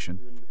situation,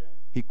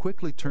 he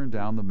quickly turned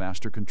down the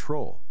master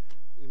control.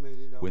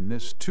 When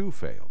this too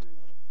failed,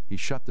 he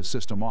shut the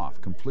system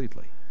off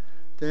completely.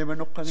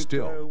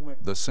 Still,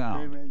 the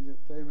sound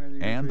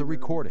and the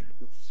recording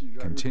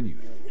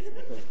continued.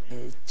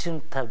 It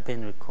shouldn't have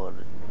been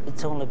recorded.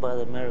 It's only by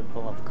the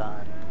miracle of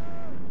God.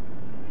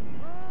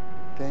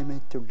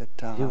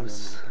 He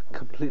was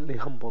completely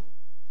humbled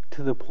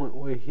to the point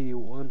where he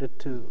wanted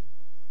to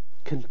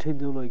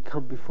continually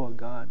come before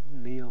God,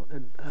 kneel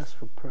and ask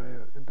for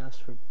prayer and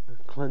ask for the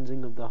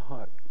cleansing of the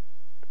heart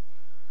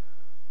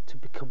to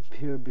become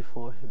pure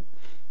before Him.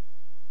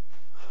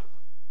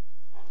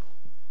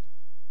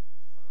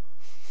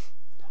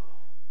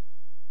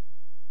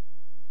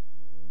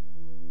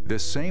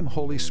 This same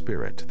Holy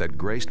Spirit that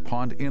graced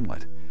Pond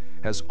Inlet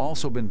has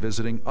also been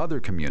visiting other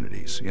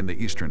communities in the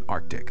eastern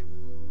Arctic.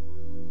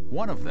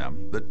 One of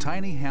them, the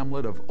tiny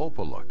hamlet of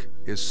Opaluk,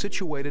 is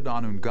situated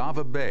on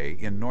Ungava Bay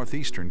in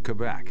northeastern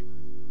Quebec.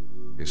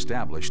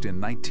 Established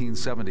in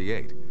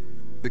 1978,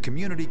 the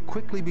community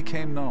quickly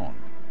became known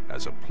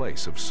as a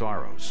place of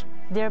sorrows.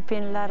 There have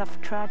been a lot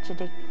of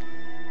tragedy.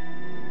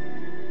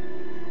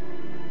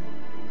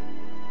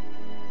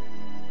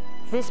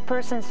 This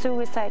person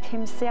suicided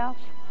himself.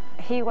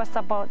 He was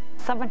about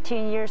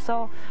 17 years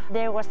old.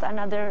 There was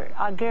another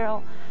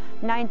girl,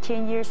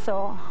 19 years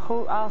old,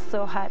 who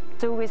also had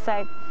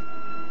suicide.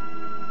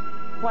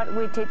 What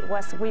we did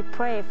was we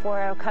prayed for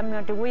our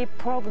community. We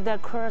broke the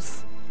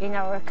curse in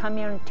our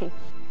community.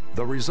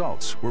 The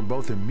results were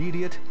both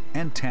immediate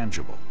and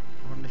tangible.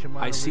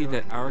 I see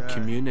that our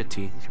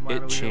community,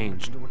 it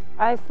changed.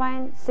 I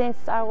find since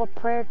our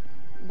prayer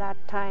that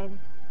time,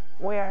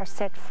 we are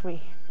set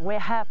free. We're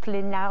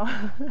happy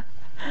now.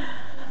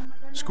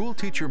 School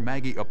teacher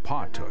Maggie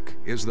Apatuk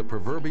is the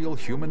proverbial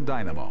human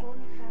dynamo,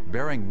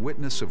 bearing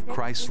witness of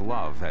Christ's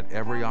love at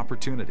every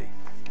opportunity.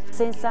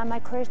 Since I'm a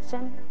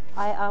Christian,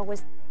 I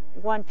always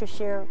want to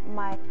share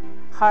my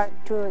heart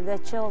to the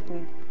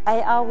children.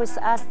 I always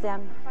ask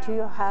them, do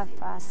you have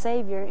a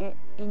Savior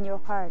in your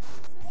heart?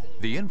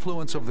 The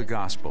influence of the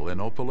gospel in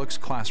Opaluk's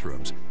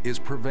classrooms is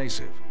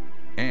pervasive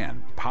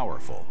and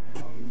powerful.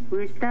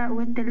 We start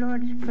with the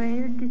Lord's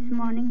Prayer this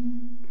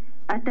morning.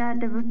 I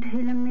thought they would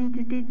tell me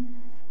to do.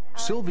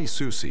 Sylvie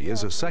Susi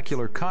is a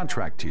secular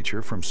contract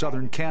teacher from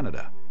southern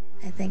Canada.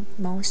 I think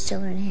most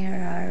children here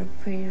are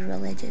pretty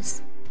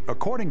religious.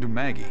 According to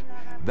Maggie,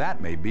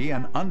 that may be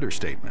an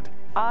understatement.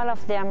 All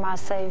of them are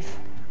safe.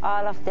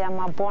 All of them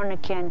are born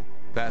again.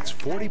 That's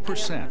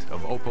 40%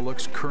 of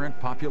Opeluk's current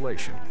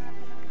population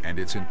and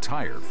its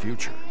entire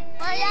future.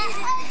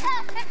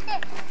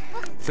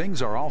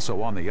 Things are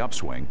also on the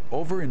upswing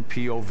over in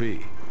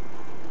POV.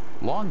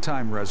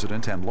 Longtime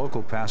resident and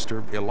local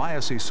pastor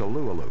Elias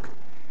Salualuk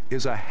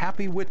is a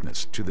happy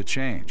witness to the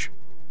change.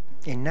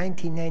 In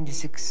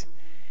 1996,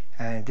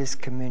 this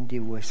community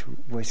was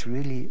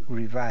really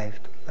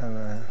revived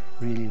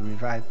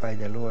by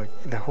the Lord.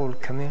 The whole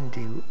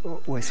community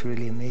was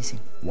really amazing.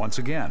 Once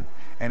again,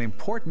 an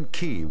important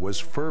key was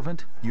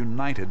fervent,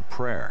 united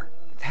prayer.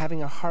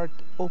 Having a heart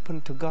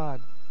open to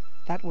God,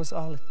 that was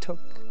all it took.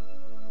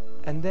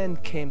 And then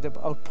came the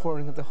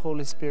outpouring of the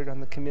Holy Spirit on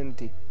the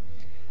community.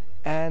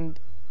 And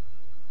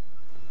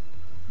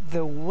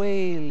the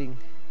wailing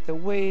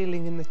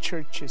in the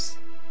churches.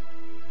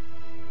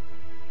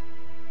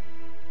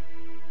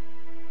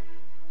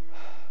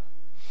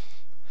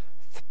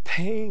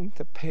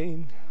 The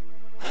pain.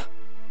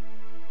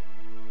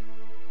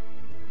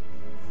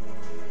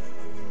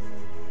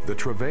 The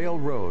travail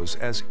rose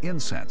as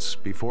incense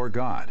before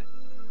God,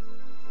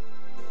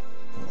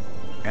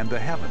 and the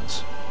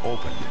heavens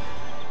opened.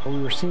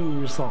 We were seeing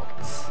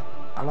results,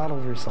 a lot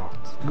of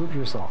results, good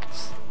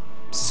results.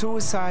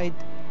 Suicide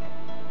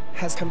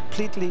has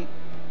completely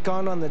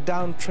gone on the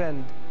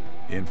downtrend.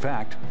 In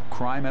fact,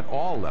 crime at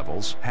all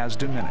levels has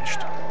diminished.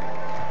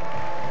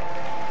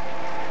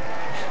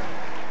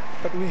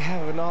 But we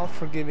have an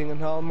all-forgiving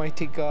and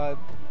almighty God,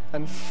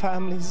 and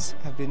families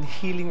have been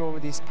healing over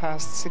these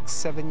past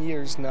 6-7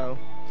 years now.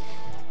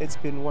 It's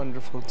been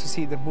wonderful to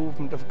see the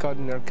movement of God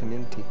in our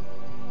community.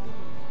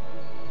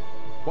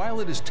 While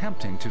it is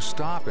tempting to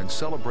stop and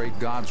celebrate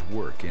God's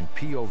work in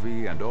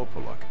POV and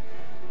Opeluk,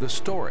 the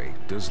story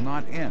does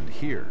not end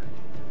here.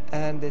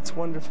 And it's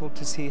wonderful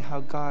to see how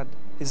God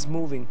is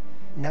moving.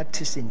 Not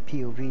just in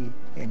POV,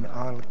 in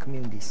all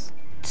communities.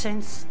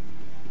 Since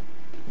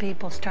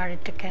people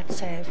started to get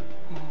saved,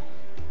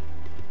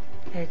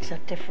 it's a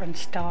different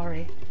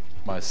story.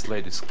 My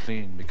slate is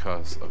clean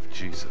because of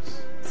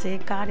Jesus. See,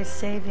 God is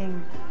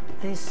saving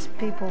these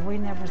people we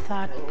never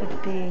thought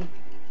would be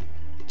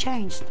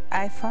changed.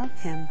 I found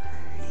him.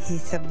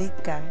 He's a big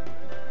God.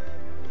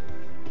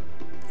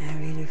 I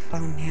really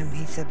found him.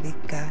 He's a big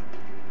God.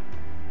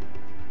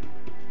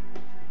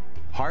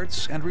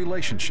 Hearts and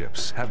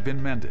relationships have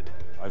been mended.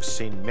 I've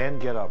seen men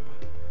get up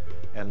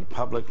and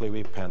publicly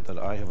repent that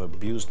I have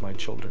abused my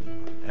children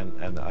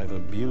and I've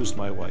abused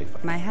my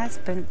wife. My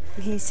husband,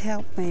 he's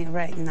helped me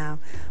right now.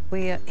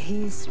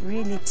 He's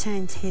really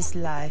changed his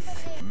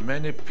life.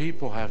 Many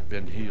people have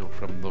been healed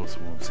from those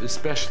wounds,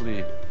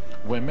 especially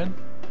women.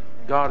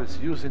 God is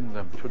using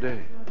them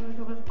today.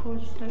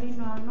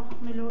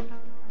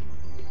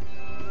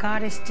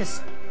 God is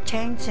just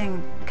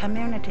changing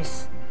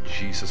communities.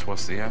 Jesus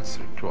was the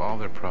answer to all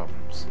their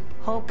problems.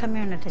 Whole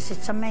communities,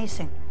 it's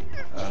amazing.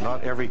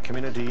 Not every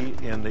community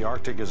in the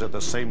Arctic is at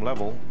the same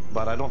level,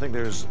 but I don't think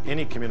there's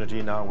any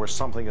community now where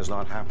something is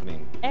not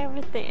happening.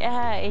 Everything,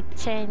 it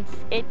changed.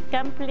 It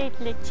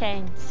completely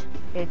changed.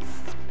 It's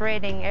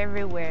spreading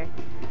everywhere.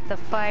 The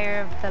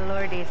fire of the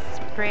Lord is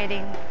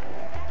spreading.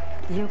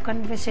 You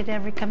can visit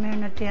every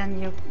community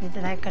and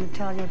they can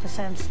tell you the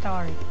same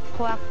story.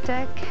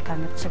 Huaktek,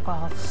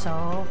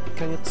 Kanutsukalso,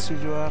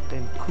 Kanyatsujuak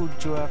and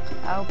Kujuak,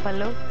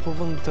 Opeluk,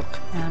 Puvungtuk,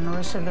 and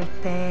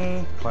Resolute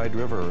Bay, Clyde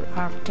River,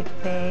 Arctic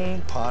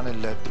Bay,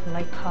 Panilet,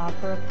 Lake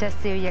Harbor,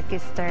 Tasuyak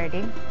is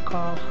starting,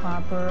 Coral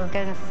Harbor,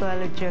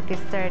 Gansualujuk is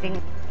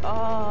starting.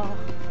 Oh,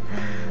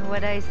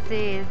 what I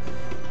see is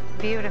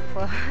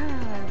beautiful.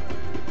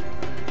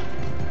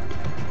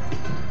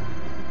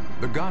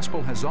 The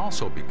gospel has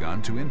also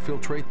begun to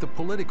infiltrate the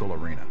political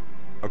arena.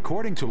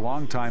 According to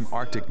longtime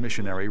Arctic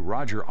missionary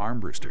Roger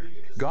Armbruster,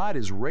 God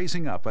is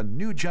raising up a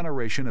new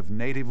generation of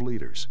native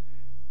leaders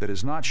that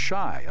is not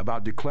shy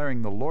about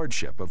declaring the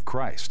lordship of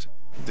Christ.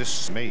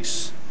 This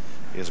mace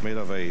is made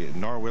of a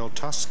narwhal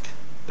tusk.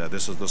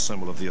 This is the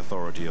symbol of the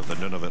authority of the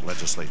Nunavut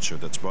legislature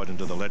that's brought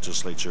into the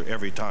legislature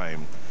every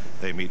time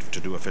they meet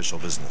to do official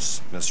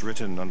business. And it's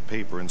written on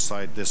paper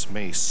inside this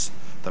mace,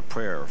 the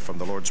prayer from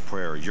the Lord's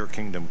Prayer, your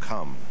kingdom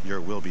come,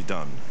 your will be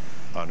done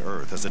on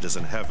earth as it is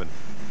in heaven.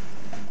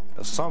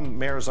 Some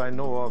mayors I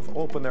know of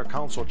open their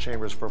council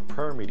chambers for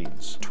prayer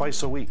meetings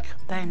twice a week.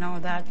 They know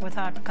that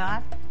without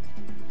God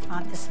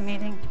at this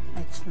meeting,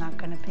 it's not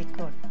going to be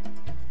good.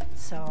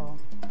 So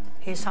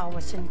he's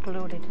always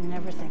included in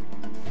everything.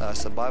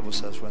 As the Bible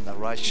says, when the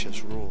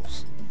righteous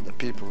rules, the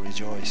people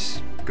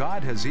rejoice.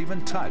 God has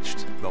even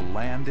touched the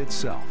land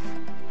itself.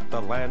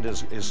 The land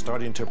is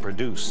starting to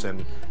produce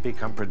and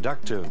become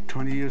productive.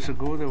 20 years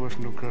ago, there was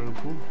no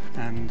caribou,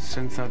 and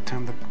since that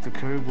time, the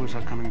caribous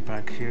are coming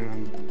back here.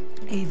 And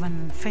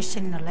even fish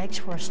in the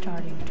lakes were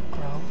starting to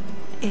grow.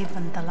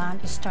 Even the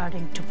land is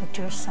starting to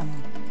produce some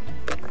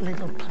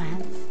little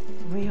plants.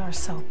 We are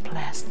so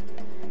blessed.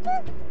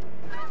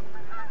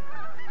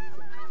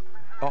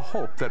 A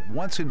hope that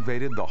once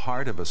invaded the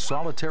heart of a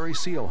solitary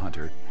seal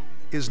hunter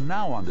is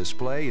now on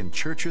display in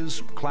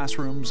churches,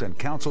 classrooms, and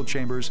council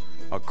chambers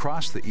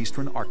across the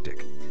eastern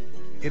Arctic.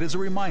 It is a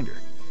reminder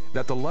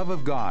that the love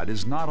of God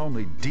is not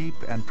only deep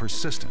and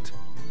persistent,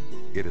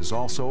 it is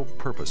also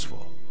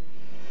purposeful.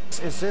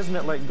 Isn't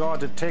it like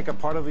God to take a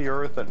part of the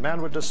earth that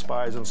man would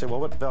despise and say, well,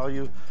 what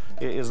value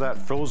is that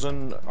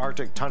frozen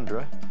Arctic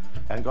tundra?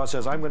 And God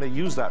says, I'm going to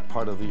use that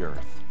part of the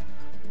earth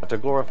to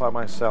glorify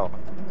myself.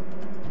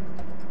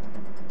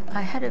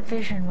 I had a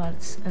vision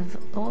once of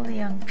all the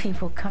young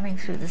people coming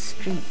through the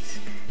streets,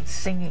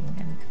 singing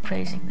and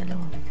praising the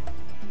Lord.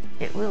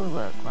 It will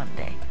work one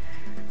day.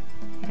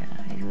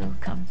 Yeah, it will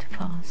come to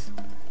pass.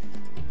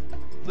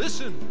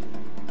 Listen,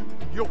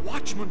 your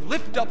watchmen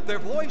lift up their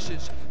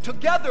voices.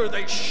 Together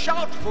they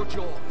shout for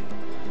joy.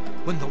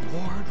 When the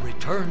Lord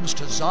returns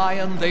to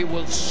Zion, they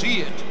will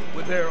see it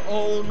with their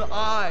own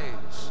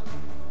eyes.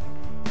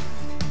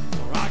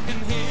 For I can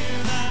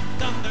hear that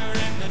thunder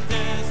in the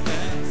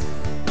distance,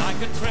 like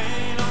a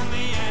train on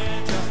the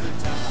edge of the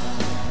town.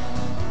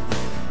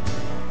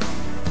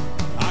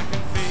 I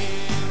can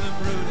feel the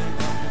brooding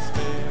of the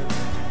Spirit.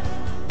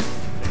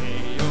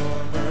 Lay your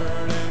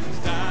burdens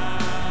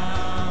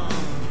down.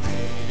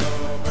 Lay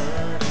your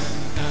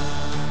burdens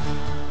down.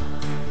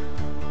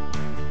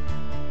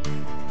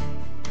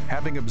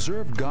 Having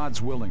observed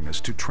God's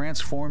willingness to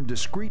transform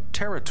discrete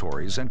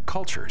territories and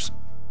cultures,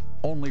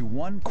 only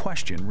one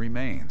question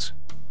remains.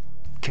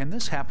 Can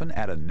this happen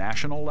at a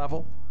national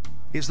level?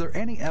 Is there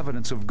any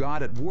evidence of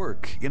God at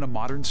work in a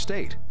modern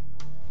state,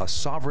 a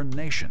sovereign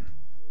nation?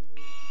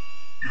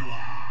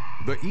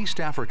 The East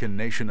African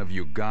nation of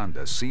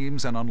Uganda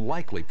seems an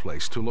unlikely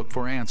place to look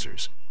for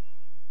answers.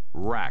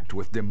 Racked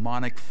with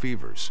demonic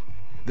fevers,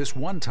 this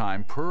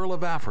one-time Pearl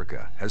of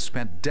Africa has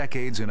spent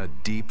decades in a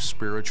deep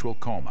spiritual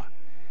coma.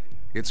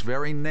 Its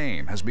very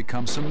name has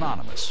become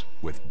synonymous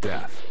with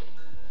death.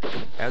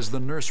 As the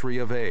nursery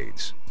of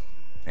AIDS,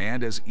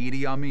 and as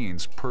Idi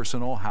Amin's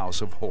personal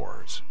house of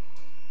horrors.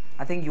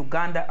 I think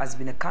Uganda has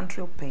been a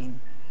country of pain,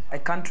 a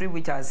country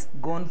which has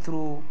gone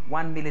through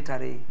one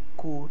military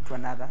coup to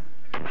another.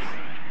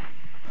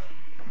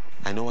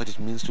 I know what it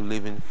means to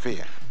live in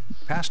fear.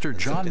 Pastor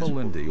John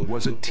Malindi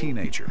was a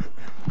teenager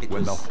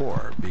when the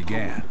horror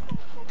began.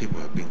 People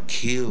have been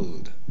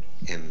killed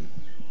in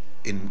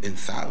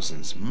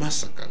thousands,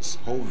 massacres,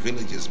 whole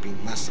villages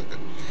being massacred.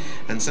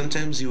 And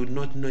sometimes you would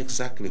not know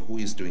exactly who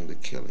is doing the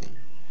killing.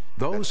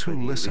 Those who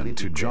listen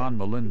to John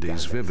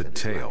Malindi's vivid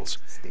tales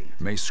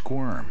may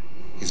squirm.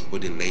 His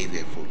body lay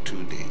there for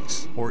 2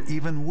 days. Or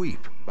even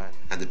weep.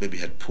 And the baby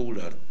had pulled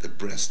out the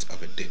breast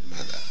of a dead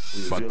mother.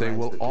 But they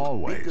will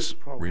always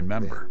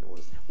remember.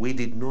 We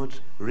did not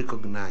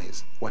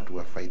recognize what we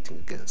were fighting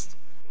against.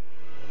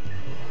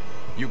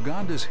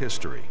 Uganda's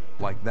history,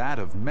 like that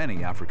of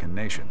many African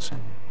nations,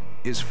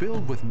 is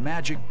filled with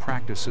magic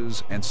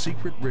practices and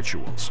secret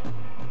rituals.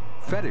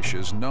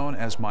 Fetishes known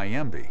as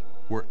Mayembe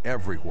were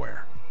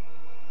everywhere.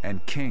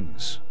 And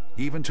kings,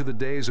 even to the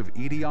days of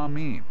Idi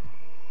Amin,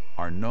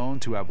 are known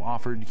to have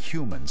offered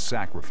human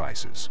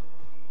sacrifices.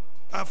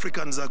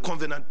 Africans are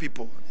covenant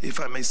people, if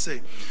I may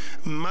say.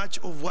 Much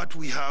of what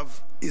we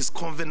have is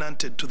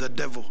covenanted to the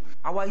devil.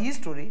 Our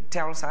history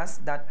tells us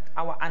that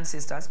our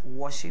ancestors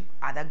worship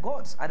other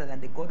gods other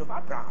than the God of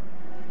Abraham.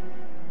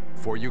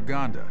 For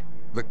Uganda,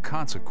 the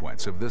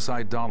consequence of this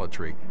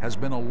idolatry has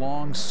been a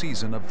long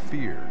season of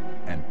fear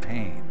and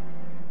pain.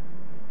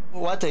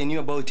 What I knew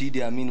about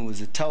Idi Amin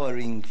was a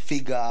towering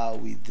figure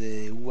with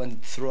who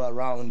wanted to throw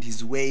around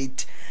his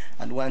weight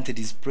and wanted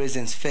his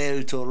presence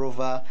felt all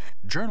over.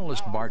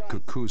 Journalist Bart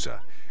Kukuza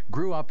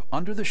grew up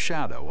under the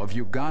shadow of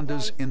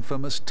Uganda's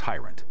infamous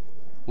tyrant.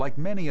 Like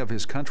many of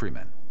his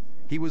countrymen,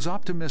 he was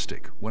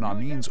optimistic when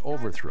Amin's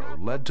overthrow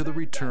led to the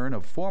return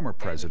of former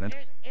President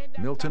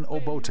Milton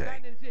Obote.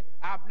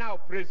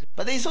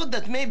 But they thought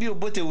that maybe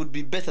Obote would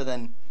be better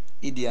than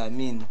Idi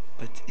Amin,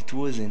 but it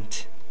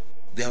wasn't.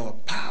 There were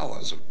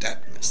powers of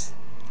darkness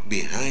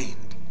behind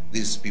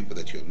these people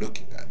that you're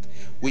looking at,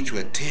 which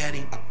were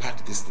tearing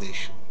apart this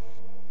nation.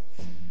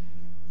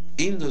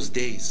 In those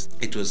days,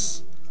 it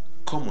was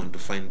common to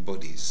find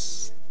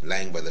bodies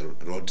lying by the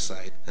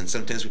roadside, and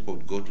sometimes people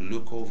would go to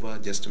look over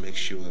just to make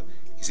sure,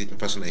 is it a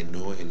person I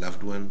know, a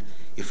loved one?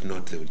 If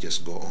not, they would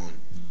just go on.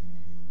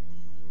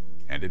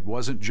 And it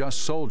wasn't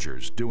just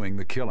soldiers doing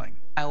the killing.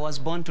 I was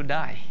born to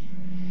die.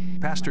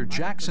 Pastor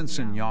Jackson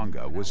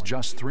Sinyanga was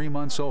just 3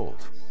 months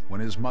old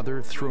when his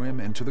mother threw him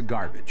into the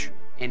garbage.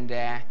 And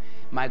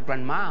my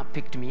grandma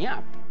picked me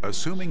up.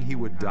 Assuming he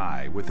would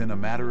die within a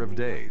matter of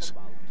days,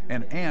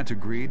 an aunt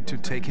agreed to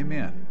take him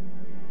in.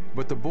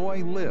 But the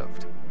boy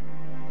lived,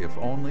 if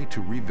only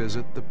to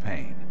revisit the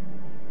pain.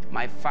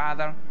 My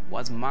father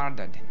was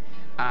murdered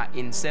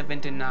in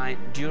 '79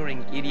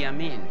 during Idi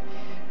Amin.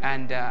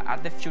 And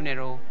at the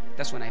funeral,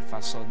 that's when I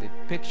first saw the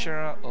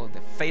picture of the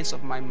face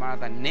of my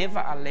mother.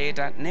 Never a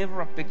letter,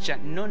 never a picture,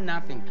 no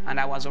nothing. And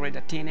I was already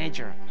a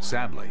teenager.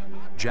 Sadly,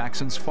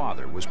 Jackson's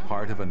father was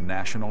part of a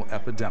national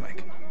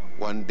epidemic.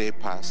 1 day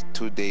passed,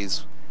 2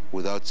 days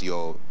without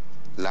your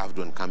loved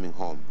one coming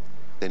home.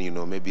 Then you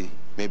know maybe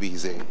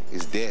he's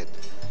dead.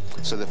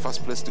 So the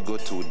first place to go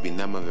to would be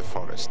Namave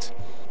Forest.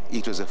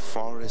 It was a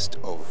forest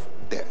of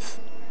death.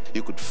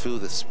 You could feel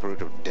the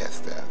spirit of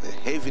death there, the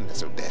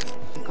heaviness of death.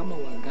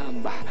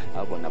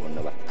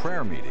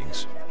 Prayer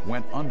meetings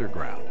went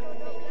underground.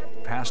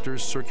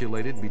 Pastors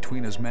circulated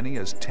between as many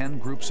as 10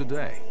 groups a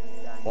day,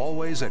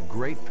 always at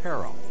great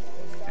peril,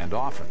 and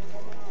often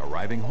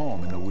arriving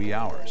home in the wee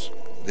hours.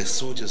 The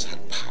soldiers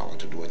had power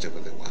to do whatever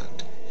they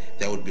want.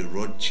 There would be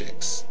road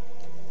checks.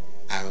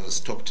 I was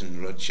stopped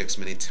in road checks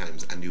many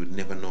times, and you would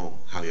never know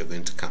how you're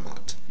going to come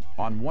out.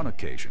 On one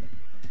occasion,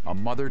 a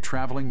mother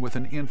traveling with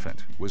an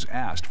infant was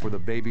asked for the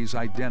baby's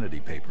identity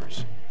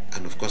papers.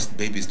 And of course,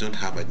 babies don't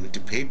have identity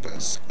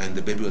papers, and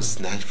the baby was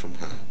snatched from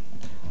her,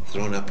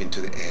 thrown up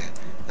into the air,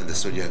 and the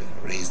soldier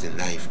raised a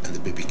knife, and the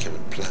baby came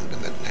and plunged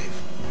on that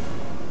knife.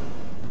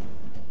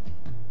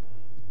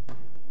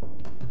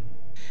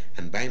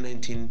 And by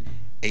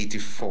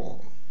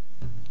 1984,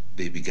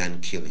 they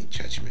began killing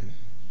churchmen.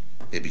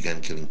 They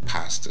began killing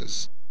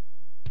pastors.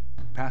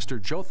 Pastor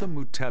Jotham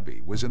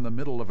Mutebi was in the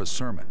middle of a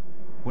sermon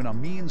when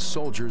Amin's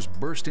soldiers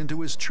burst into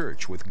his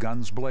church with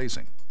guns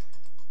blazing.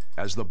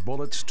 As the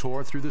bullets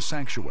tore through the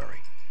sanctuary,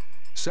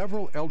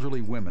 several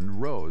elderly women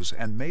rose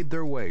and made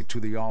their way to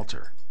the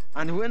altar.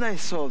 And when I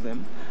saw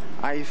them,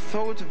 I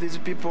thought these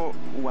people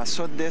were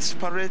so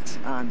desperate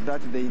and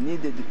that they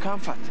needed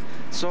comfort.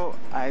 So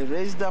I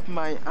raised up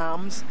my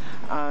arms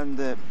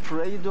and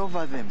prayed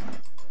over them.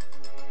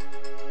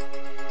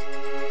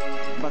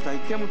 But I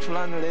came to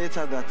learn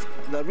later that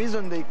the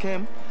reason they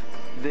came,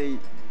 they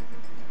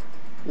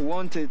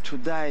wanted to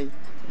die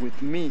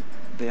with me,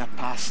 their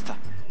pastor.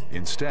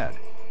 Instead,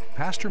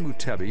 Pastor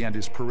Mutebi and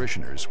his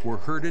parishioners were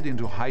herded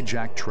into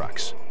hijacked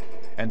trucks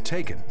and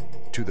taken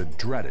to the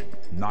dreaded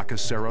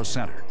Nakasero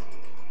Center.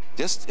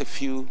 Just a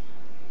few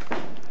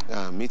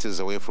meters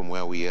away from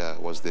where we are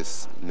was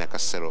this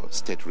Nakasero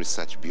State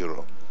Research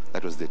Bureau.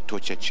 That was the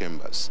torture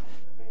chambers.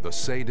 The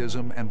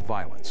sadism and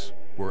violence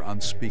were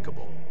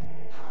unspeakable.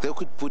 They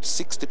could put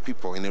 60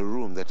 people in a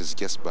room that is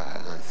just by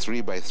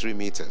 3 by 3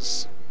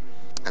 meters.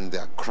 And they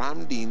are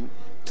crammed in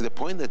to the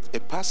point that a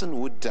person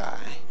would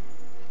die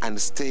and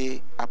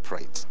stay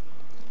upright,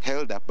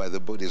 held up by the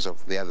bodies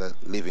of the other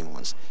living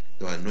ones.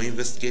 There were no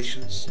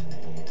investigations.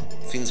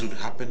 Things would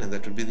happen and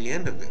that would be the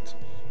end of it.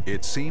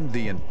 It seemed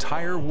the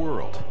entire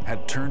world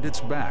had turned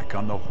its back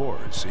on the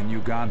horrors in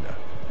Uganda.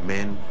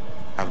 Men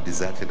have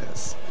deserted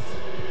us.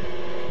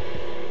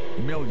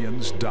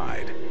 Millions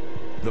died,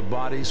 the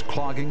bodies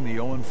clogging the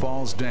Owen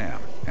Falls Dam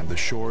and the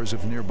shores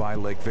of nearby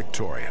Lake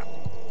Victoria.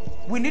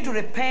 We need to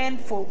repent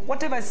for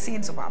whatever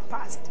sins of our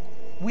past.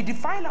 We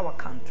defile our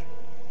country.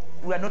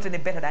 We are not any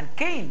better than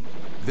Cain.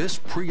 This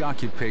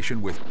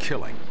preoccupation with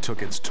killing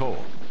took its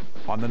toll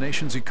on the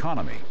nation's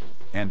economy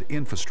and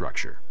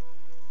infrastructure.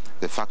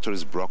 The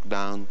factories broke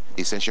down,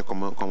 essential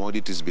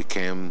commodities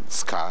became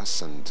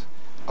scarce and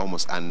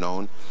almost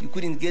unknown. You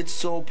couldn't get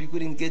soap, you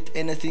couldn't get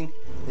anything.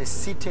 The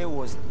city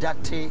was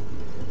dirty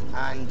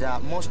and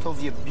most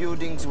of your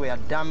buildings were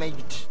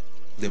damaged.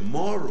 The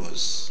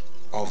morals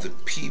of the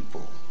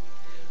people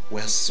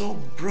were so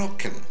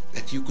broken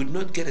that you could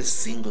not get a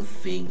single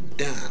thing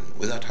done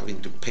without having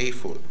to pay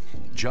for it.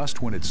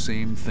 Just when it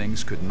seemed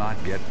things could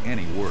not get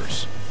any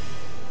worse,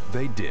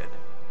 they did.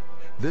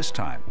 This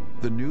time,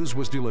 the news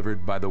was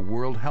delivered by the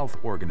World Health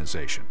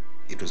Organization.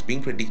 It was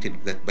being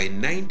predicted that by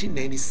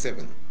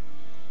 1997,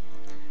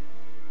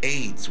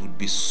 AIDS would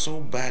be so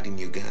bad in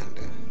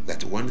Uganda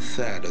that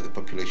 1/3 of the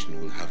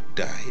population will have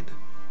died.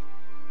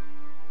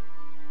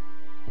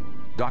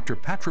 Dr.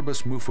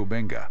 Patrobas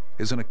Mufubenga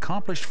is an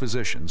accomplished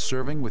physician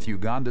serving with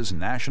Uganda's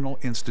National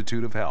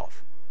Institute of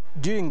Health.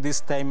 During this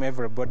time,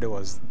 everybody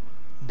was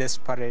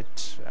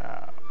desperate.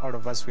 All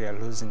of us were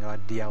losing our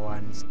dear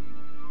ones.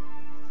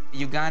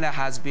 Uganda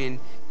has been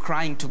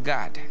crying to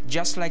God,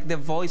 just like the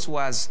voice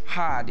was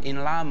heard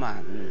in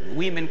Lama,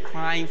 women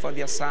crying for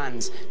their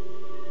sons.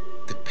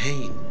 The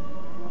pain,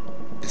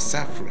 the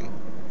suffering,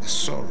 the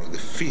sorrow, the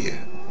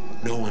fear,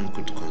 no one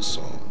could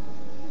console.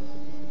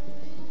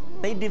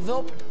 They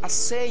developed a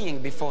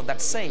saying before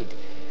that said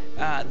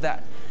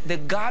that the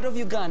God of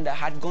Uganda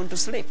had gone to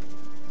sleep.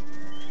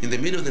 In the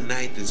middle of the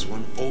night, there's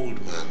one old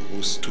man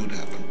who stood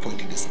up and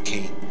pointed his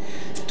cane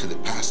to the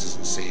pastors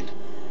and said,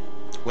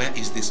 "Where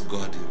is this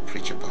God you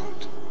preach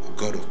about? A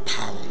God of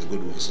power, the God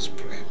who answers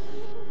prayer.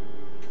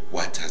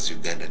 What has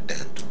Uganda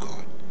done to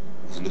God?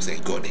 It looks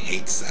like God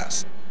hates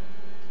us."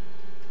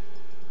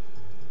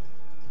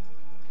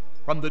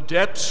 From the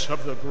depths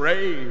of the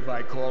grave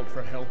I called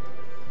for help,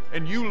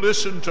 and you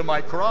listened to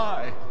my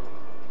cry.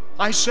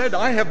 I said,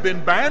 I have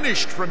been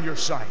banished from your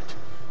sight,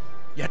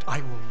 yet I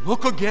will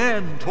look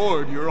again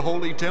toward your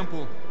holy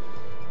temple.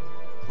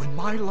 When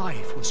my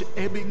life was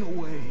ebbing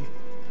away,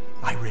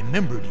 I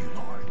remembered you,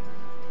 Lord,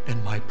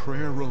 and my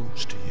prayer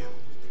rose to you.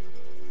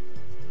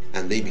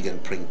 And they began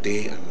praying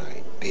day and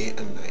night, day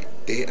and night,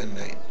 day and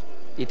night.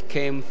 It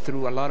came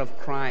through a lot of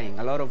crying,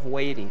 a lot of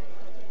waiting.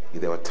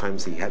 There were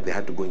times they had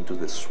to go into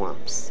the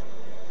swamps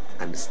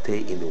and stay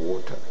in the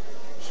water,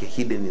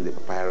 hidden in the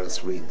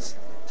papyrus reeds.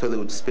 So they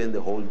would spend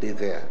the whole day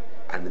there,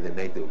 and in the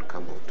night they would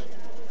come out.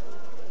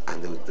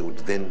 And they would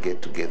then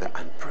get together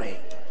and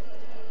pray.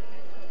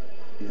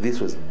 This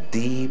was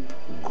deep,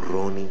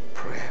 groaning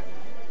prayer.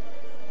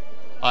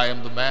 I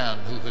am the man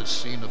who has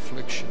seen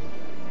affliction,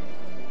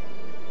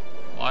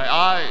 My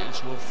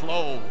eyes will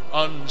flow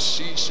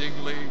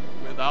unceasingly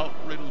without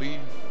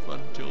relief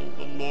until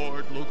the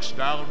Lord looks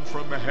down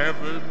from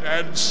heaven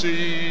and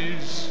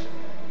sees.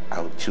 I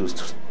would choose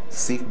to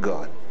seek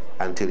God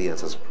until he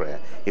answers prayer.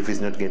 If he's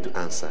not going to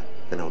answer,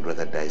 then I would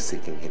rather die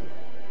seeking him.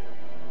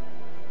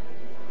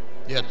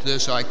 Yet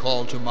this I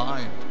call to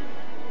mind,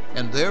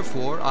 and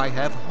therefore I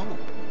have hope.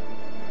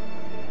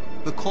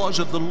 Because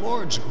of the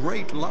Lord's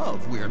great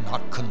love, we are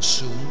not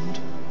consumed,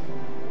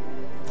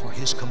 for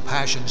his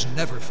compassions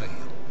never fail.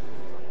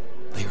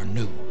 They are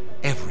new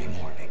every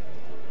morning.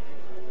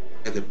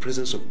 And the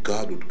presence of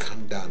God would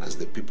come down as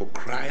the people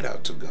cried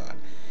out to God,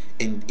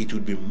 and it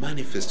would be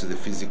manifest to the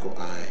physical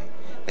eye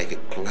like a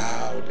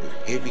cloud,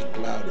 a heavy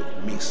cloud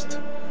of mist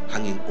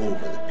hanging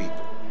over the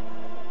people.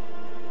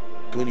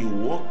 When you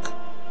walk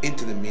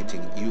into the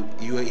meeting,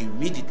 you are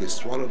immediately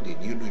swallowed in.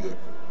 You know you're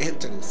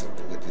entering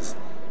something that is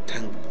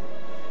tangible.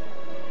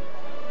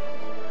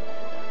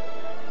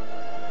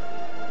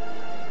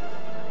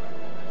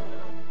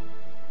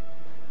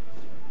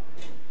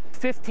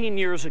 "15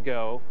 years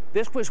ago,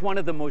 this was one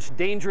of the most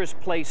dangerous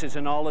places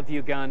in all of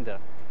Uganda.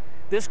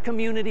 This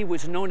community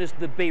was known as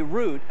the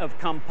Beirut of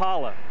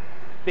Kampala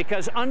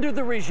because under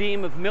the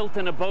regime of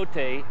Milton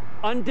Obote,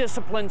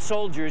 undisciplined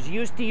soldiers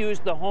used to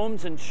use the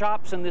homes and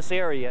shops in this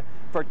area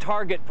for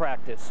target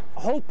practice.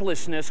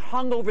 Hopelessness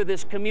hung over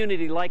this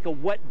community like a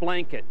wet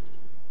blanket.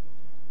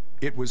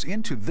 It was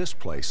into this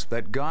place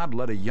that God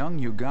led a young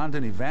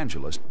Ugandan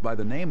evangelist by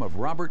the name of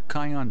Robert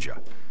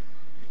Kayanja.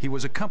 He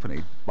was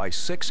accompanied by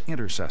 6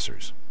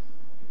 intercessors.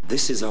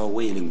 This is our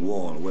wailing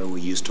wall where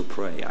we used to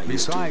pray.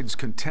 Besides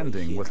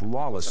contending with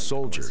lawless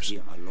soldiers,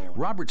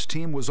 Robert's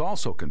team was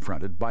also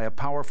confronted by a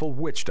powerful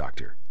witch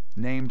doctor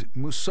named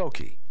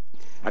Musoki.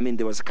 I mean,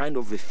 there was a kind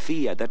of a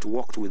fear that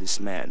walked with this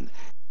man.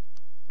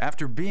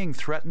 After being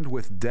threatened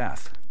with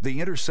death, the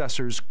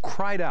intercessors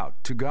cried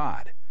out to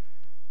God.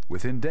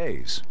 Within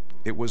days,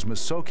 it was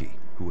Musoki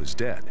who was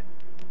dead.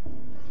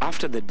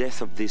 After the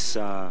death of this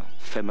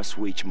famous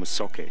witch,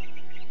 Musoki,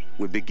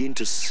 we begin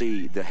to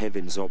see the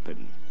heavens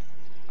open.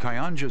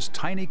 Kayanja's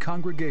tiny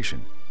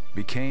congregation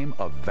became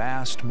a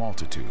vast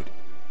multitude.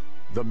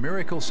 The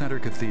Miracle Center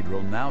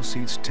Cathedral now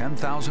seats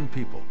 10,000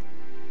 people,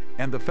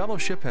 and the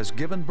fellowship has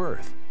given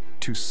birth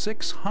to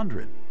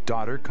 600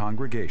 daughter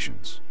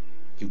congregations.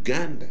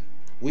 Uganda,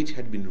 which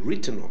had been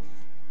written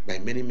off by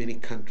many, many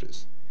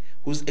countries,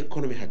 whose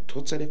economy had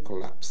totally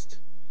collapsed,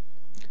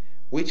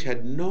 which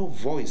had no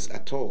voice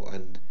at all,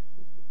 and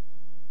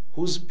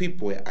whose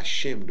people were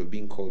ashamed of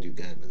being called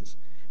Ugandans,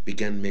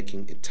 began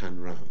making a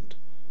turnaround.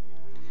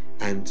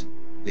 And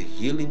the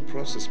healing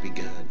process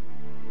began.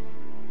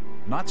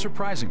 Not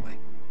surprisingly,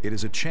 it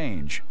is a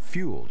change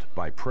fueled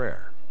by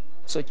prayer.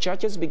 So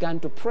churches began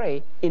to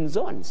pray in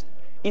zones.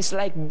 It's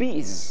like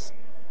bees.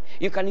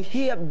 You can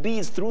hear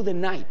bees through the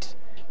night.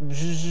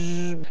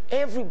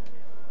 Every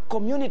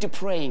community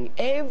praying,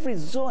 every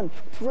zone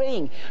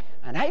praying.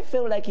 And I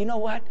felt like, you know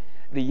what?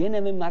 The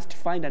enemy must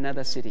find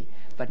another city,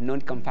 but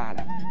not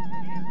Kampala.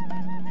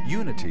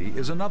 Unity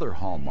is another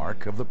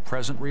hallmark of the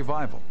present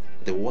revival.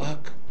 The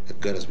work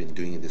that God has been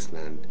doing in this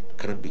land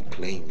cannot be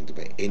claimed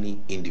by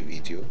any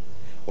individual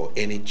or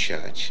any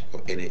church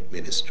or any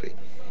ministry.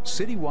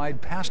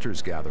 Citywide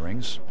pastors'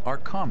 gatherings are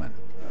common.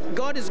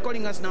 God is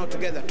calling us now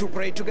together to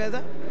pray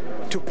together,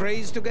 to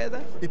praise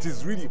together. It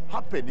is really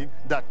happening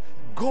that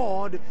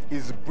God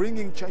is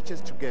bringing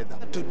churches together.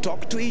 To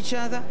talk to each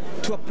other,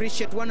 to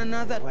appreciate one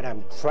another. What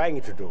I'm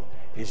trying to do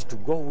is to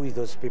go with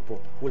those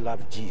people who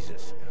love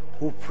Jesus,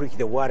 who preach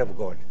the Word of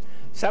God.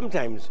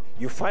 Sometimes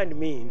you find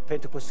me in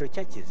Pentecostal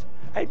churches.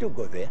 I do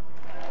go there.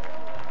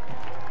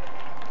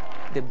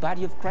 The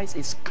body of Christ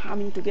is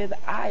coming together.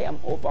 I am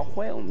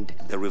overwhelmed.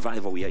 The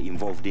revival we are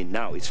involved in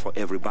now is for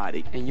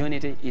everybody. And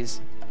unity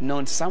is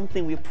not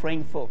something we're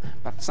praying for,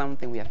 but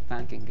something we are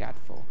thanking God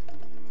for.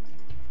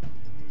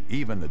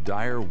 Even the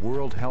dire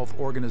World Health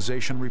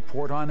Organization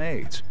report on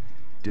AIDS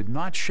did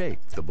not shake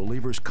the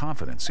believers'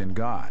 confidence in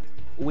God.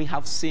 We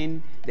have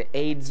seen the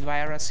AIDS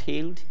virus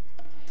healed,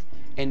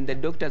 and the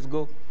doctors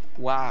go,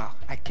 wow,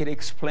 I can't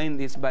explain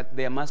this, but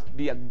there must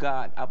be a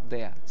God up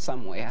there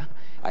somewhere.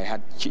 I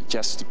had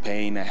chest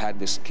pain, I had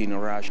the skin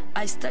rash.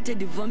 I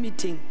started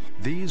vomiting.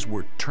 These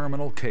were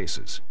terminal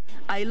cases.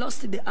 I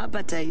lost the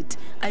appetite.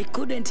 I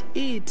couldn't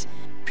eat.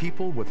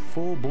 People with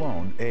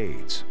full-blown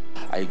AIDS.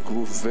 I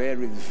grew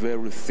very,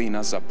 very thin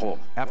as a pole.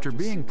 After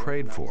being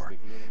prayed for,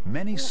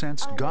 many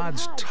sensed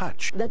God's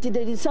touch. That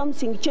there is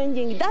something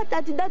changing at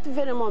that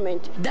very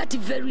moment. That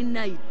very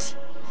night,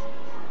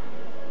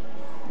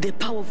 the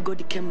power of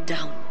God came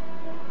down,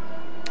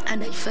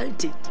 and I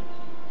felt it.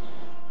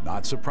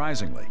 Not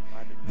surprisingly,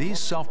 these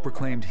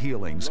self-proclaimed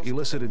healings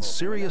elicited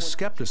serious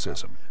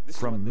skepticism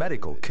from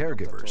medical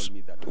caregivers.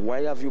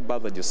 Why have you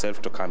bothered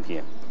yourself to come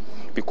here?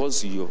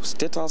 Because your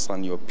status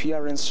and your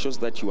appearance shows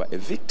that you are a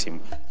victim.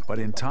 But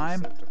in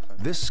time,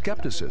 This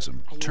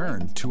skepticism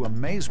turned to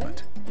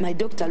amazement. My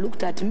doctor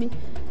looked at me.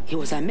 He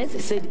was amazed. He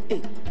said,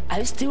 "Hey, are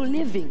you still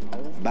living?"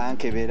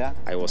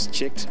 I was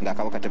checked.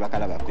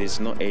 There's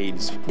no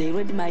AIDS. They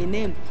read my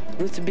name,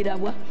 Ruth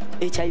Birabwa,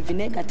 HIV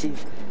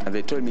negative. And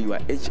they told me you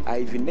are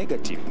HIV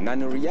negative,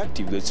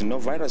 non-reactive. There's no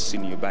virus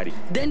in your body.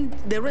 Then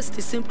the rest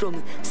of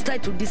symptoms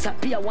start to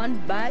disappear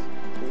one by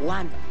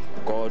one.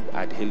 God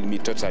had healed me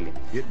totally.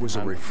 It was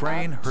a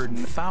refrain heard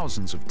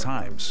thousands of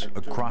times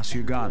across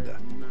Uganda.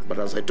 But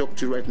as I talk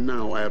to you right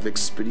now, I have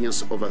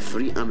experienced over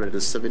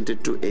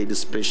 372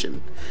 AIDS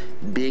patients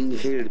being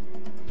healed.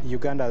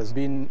 Uganda has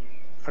been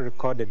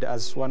recorded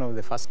as one of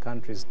the first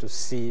countries to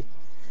see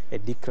a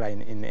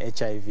decline in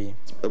HIV.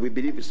 We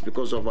believe it's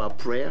because of our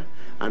prayer,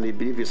 and we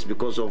believe it's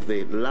because of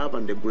the love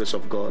and the grace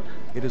of God.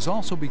 It is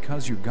also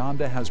because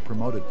Uganda has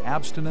promoted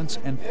abstinence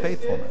and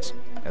faithfulness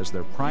as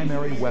their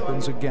primary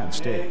weapons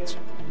against AIDS.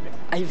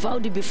 I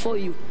vowed before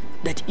you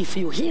that if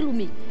you heal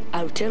me,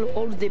 I'll tell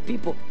all the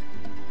people.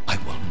 I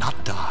will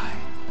not die,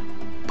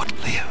 but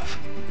live,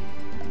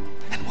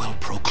 and will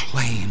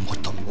proclaim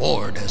what the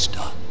Lord has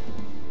done.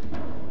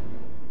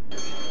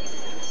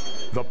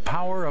 The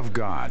power of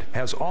God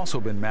has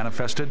also been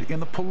manifested in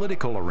the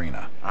political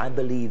arena. I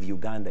believe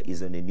Uganda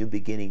is in a new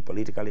beginning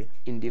politically.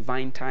 In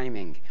divine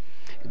timing,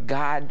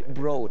 God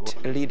brought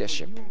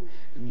leadership.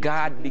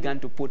 God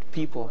began to put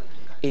people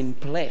in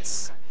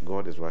place.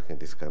 God is working in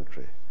this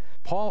country.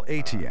 Paul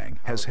Atieng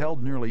has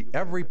held nearly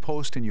every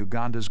post in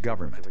Uganda's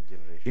government,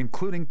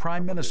 including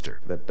Prime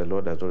Minister. That the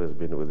Lord has always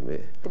been with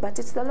me. But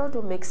it's the Lord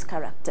who makes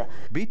character.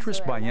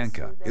 Beatrice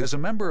Bayenka is a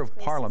member of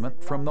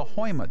parliament from the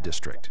Hoima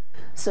district.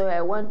 So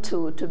I want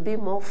to be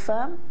more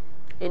firm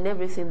in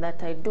everything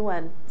that I do,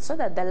 and so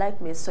that the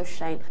light may so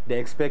shine. They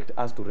expect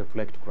us to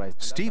reflect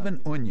Christ. Stephen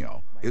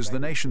Unyo is the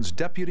nation's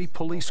deputy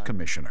police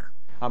commissioner.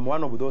 I'm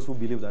one of those who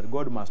believe that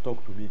God must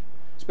talk to me,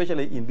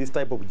 especially in this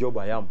type of job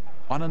I am.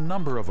 On a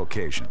number of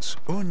occasions,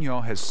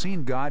 Unyo has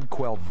seen God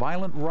quell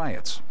violent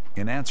riots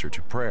in answer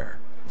to prayer.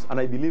 And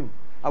I believe,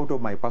 out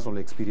of my personal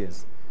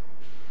experience,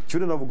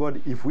 children of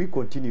God, if we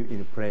continue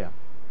in prayer,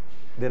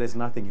 there is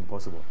nothing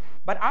impossible.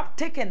 But I've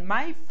taken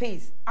my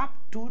faith up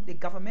to the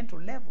governmental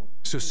level.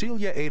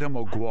 Cecilia Adam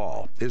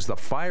Ogwal is the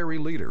fiery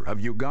leader of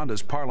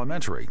Uganda's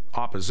parliamentary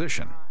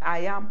opposition. I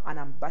am an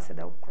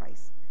ambassador of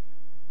Christ,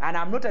 and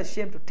I'm not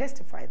ashamed to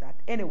testify that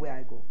anywhere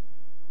I go.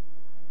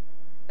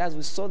 As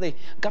we saw the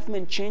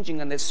government changing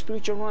and the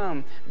spiritual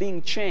realm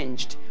being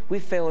changed, we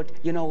felt,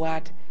 you know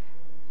what?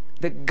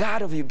 The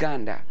God of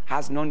Uganda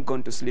has not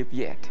gone to sleep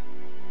yet.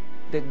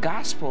 The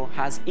gospel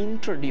has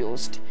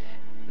introduced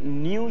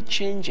new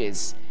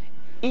changes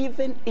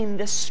even in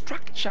the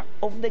structure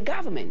of the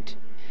government.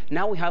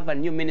 Now we have a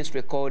new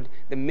ministry called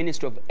the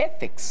Ministry of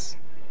Ethics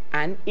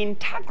and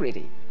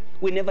Integrity.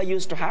 We never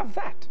used to have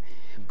that.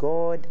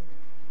 God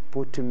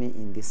put me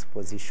in this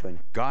position.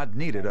 God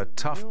needed a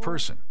tough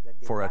person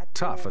for a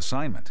tough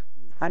assignment.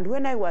 And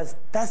when I was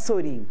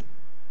tussling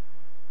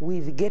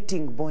with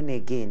getting born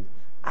again,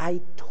 I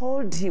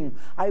told him,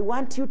 I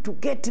want you to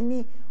get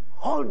me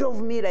hold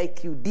of me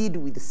like you did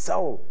with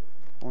Saul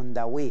on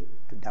the way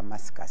to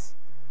Damascus.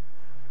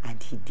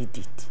 And he did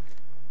it.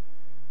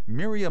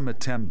 Miriam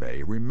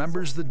Matembe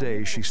remembers the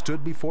day she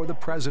stood before the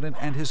president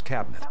and his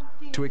cabinet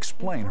to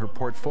explain her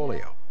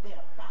portfolio.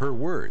 Her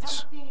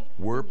words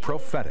were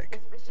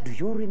prophetic. Do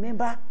you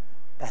remember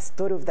the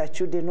story of the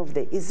children of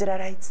the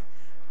Israelites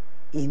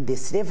in the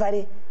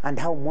slavery and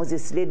how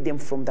Moses led them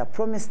from the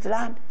promised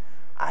land?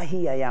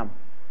 Here I am.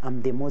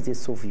 I'm the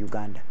Moses of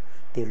Uganda.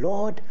 The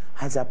Lord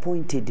has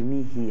appointed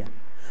me here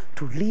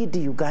to lead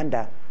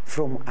Uganda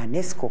from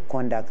unethical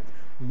conduct,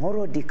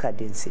 moral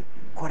decadency,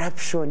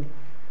 corruption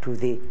to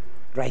the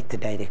right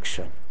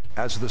direction.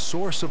 As the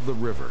source of the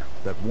river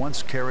that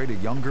once carried a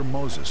younger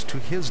Moses to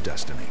his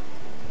destiny,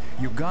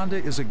 Uganda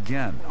is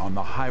again on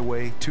the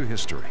highway to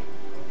history.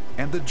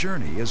 And the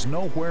journey is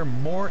nowhere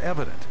more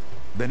evident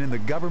than in the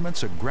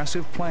government's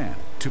aggressive plan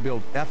to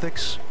build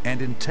ethics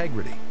and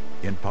integrity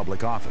in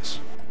public office.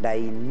 I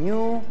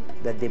knew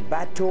that the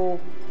battle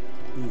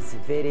is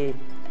very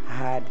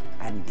hard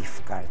and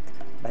difficult,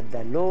 but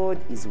the Lord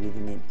is with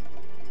me.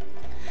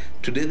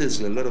 Today there's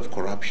a lot of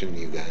corruption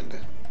in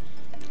Uganda,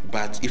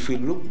 but if we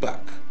look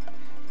back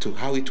to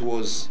how it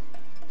was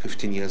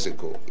 15 years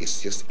ago,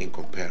 it's just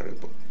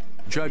incomparable.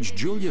 Judge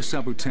Julia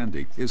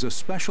Sabutendi is a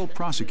special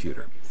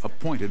prosecutor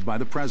appointed by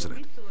the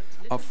president.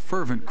 A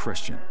fervent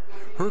Christian,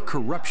 her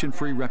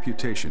corruption-free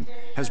reputation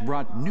has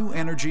brought new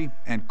energy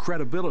and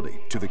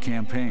credibility to the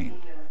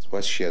campaign.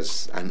 What she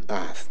has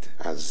unearthed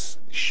has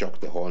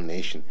shocked the whole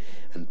nation,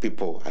 and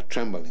people are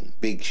trembling.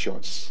 Big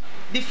shots.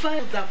 The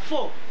files are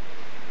full.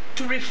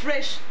 To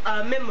refresh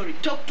our memory,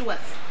 talk to us.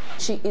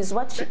 She is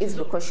what she is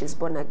because she's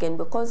born again,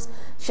 because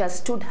she has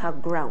stood her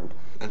ground.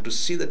 And to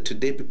see that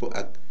today people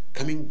are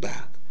coming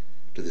back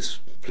to this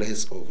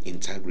place of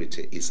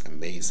integrity is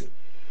amazing.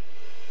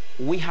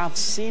 We have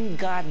seen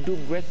God do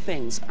great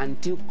things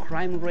until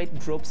crime rate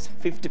drops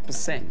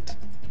 50%.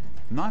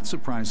 Not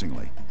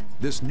surprisingly,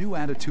 this new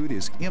attitude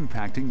is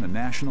impacting the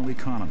national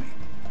economy.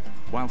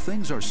 While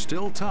things are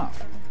still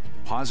tough,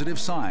 Positive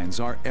signs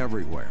are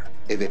everywhere.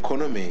 The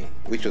economy,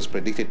 which was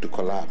predicted to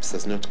collapse,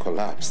 has not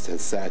collapsed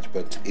as such,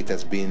 but it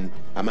has been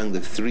among the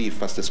 3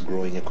 fastest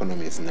growing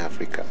economies in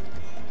Africa.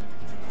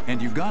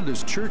 And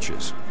Uganda's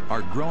churches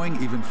are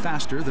growing even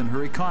faster than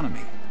her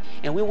economy.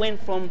 And we went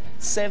from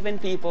 7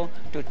 people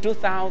to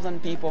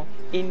 2,000 people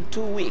in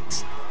 2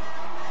 weeks.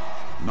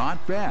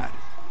 Not bad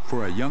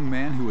for a young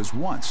man who was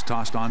once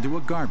tossed onto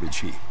a garbage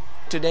heap.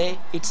 Today,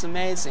 it's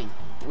amazing.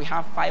 We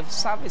have 5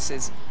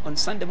 services on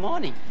Sunday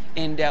morning,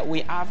 and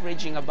we're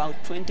averaging about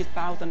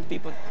 20,000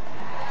 people.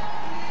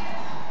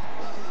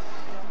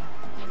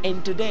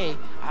 And today,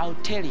 I'll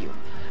tell you,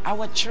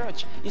 our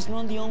church is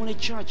not the only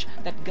church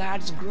that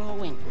God's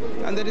growing.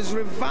 And there is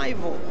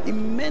revival,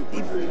 immense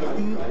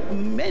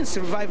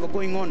revival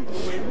going on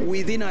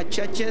within our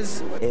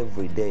churches.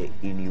 Every day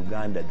in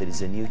Uganda, there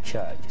is a new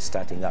church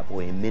starting up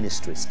or a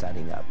ministry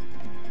starting up.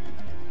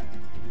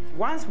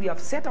 Once we have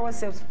set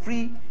ourselves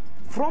free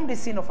from the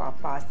sin of our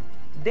past,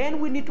 then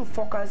we need to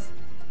focus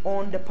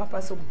on the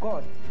purpose of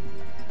God.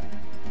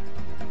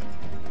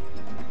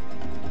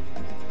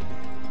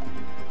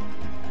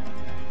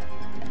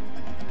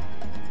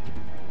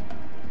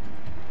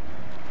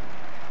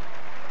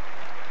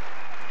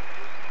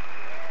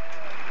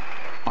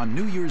 On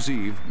New Year's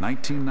Eve,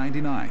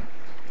 1999,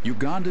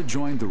 Uganda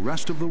joined the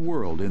rest of the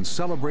world in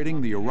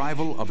celebrating the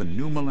arrival of a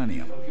new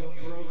millennium.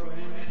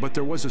 But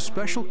there was a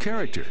special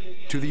character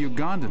to the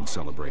Ugandan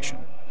celebration.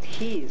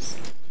 His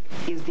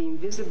is the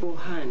invisible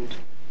hand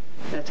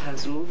that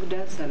has moved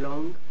us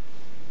along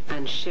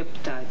and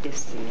shaped our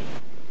destiny.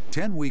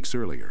 10 weeks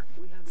earlier,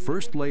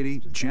 First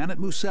Lady Janet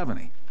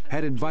Museveni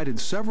had invited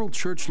several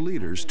church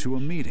leaders to a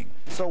meeting.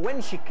 So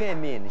when she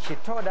came in, she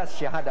told us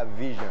she had a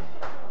vision.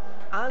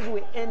 As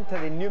we enter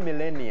the new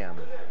millennium,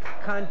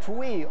 can't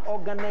we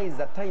organize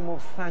a time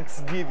of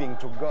thanksgiving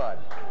to God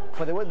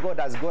for the way God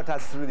has got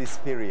us through this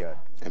period?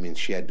 I mean,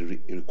 she had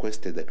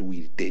requested that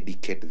we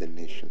dedicate the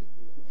nation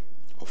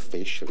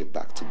officially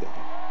back to God.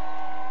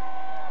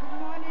 Good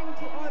morning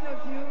to all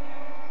of you,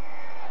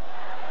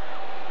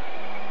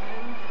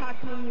 and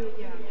Happy New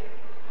Year.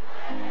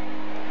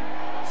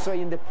 So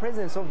in the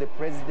presence of the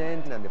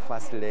President and the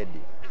First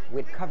Lady,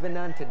 we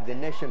covenanted the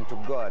nation to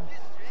God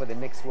for the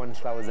next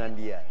 1,000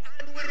 years.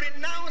 And we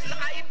renounce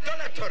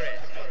idolatry,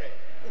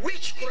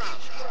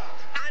 witchcraft,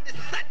 and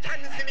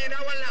satanism in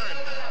our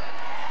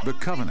land. The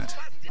covenant,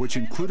 which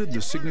included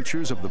the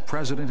signatures of the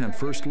President and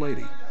First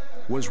Lady,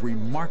 was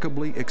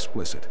remarkably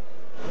explicit.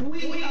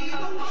 We are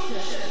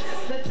conscious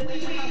that we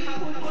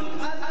have put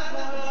other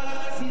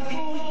gods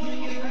before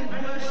you and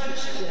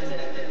worshipped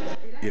them.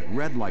 It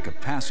read like a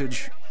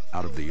passage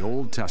out of the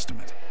Old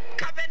Testament.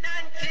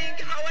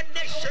 Covenanting our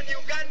nation,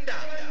 Uganda,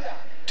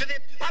 to the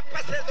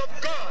purposes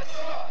of God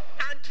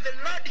and to the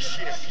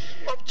Lordship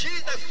of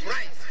Jesus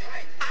Christ.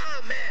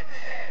 Amen.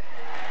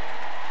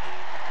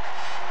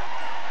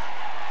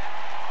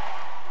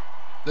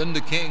 Then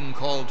the king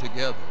called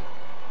together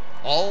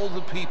all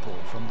the people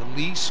from the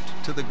least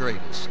to the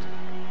greatest.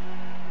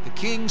 The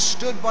king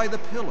stood by the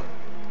pillar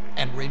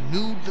and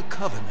renewed the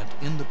covenant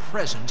in the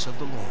presence of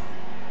the Lord.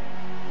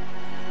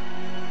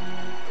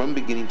 From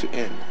beginning to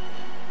end,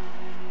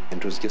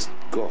 and it was just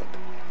God.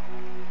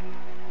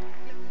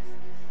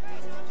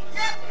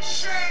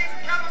 Shame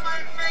cover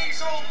my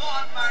face, oh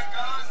Lord, my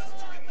God.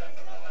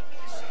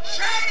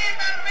 Shame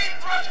and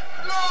reproach,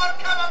 Lord,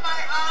 cover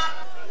my heart.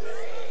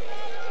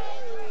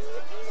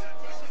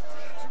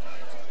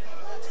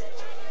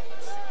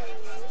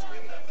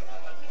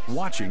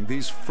 Watching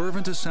these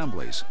fervent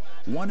assemblies,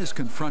 one is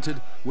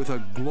confronted with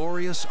a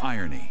glorious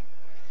irony.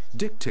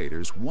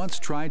 Dictators once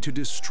tried to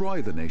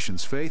destroy the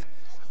nation's faith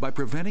by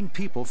preventing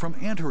people from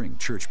entering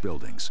church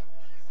buildings.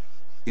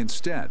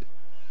 Instead,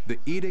 the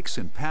edicts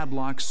and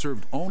padlocks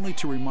served only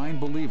to remind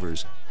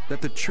believers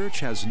that the church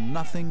has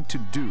nothing to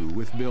do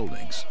with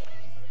buildings.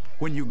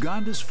 When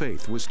Uganda's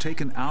faith was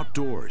taken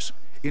outdoors,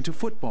 into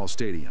football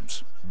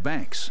stadiums,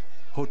 banks,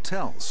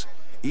 hotels,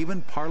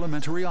 even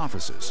parliamentary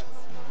offices,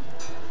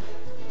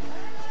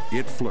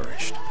 it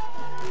flourished.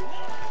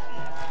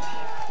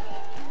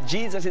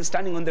 Jesus is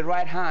standing on the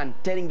right hand,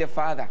 telling the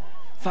Father,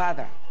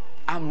 Father,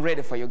 I'm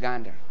ready for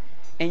Uganda.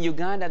 And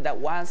Uganda, that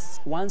was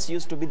once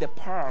used to be the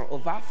pearl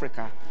of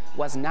Africa,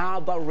 was now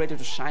about ready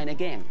to shine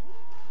again.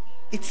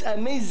 It's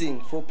amazing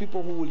for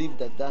people who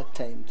lived at that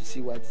time to see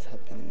what's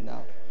happening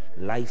now.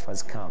 Life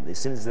has come. It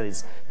seems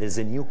there's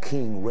a new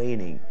king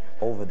reigning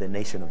over the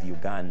nation of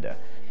Uganda.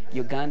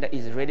 Uganda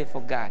is ready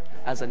for God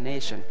as a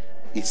nation.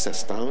 It's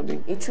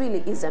astounding. It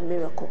really is a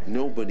miracle.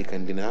 Nobody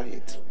can deny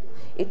it.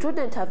 It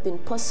wouldn't have been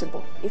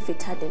possible if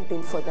it hadn't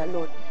been for the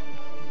Lord.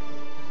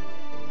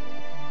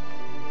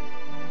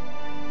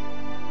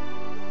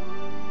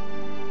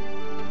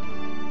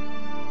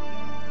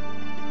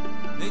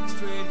 Make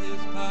straight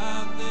his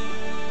path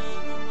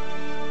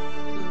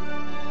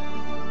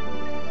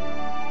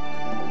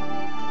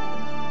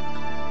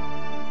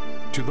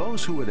To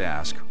those who would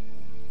ask,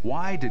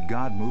 why did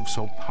God move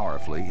so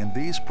powerfully in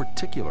these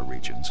particular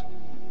regions?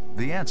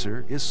 The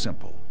answer is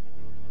simple.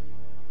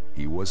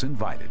 He was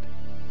invited.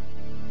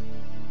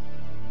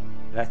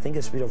 And I think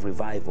a spirit of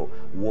revival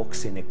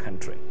walks in a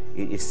country.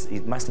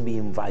 It must be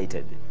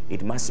invited.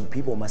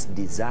 People must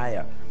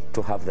desire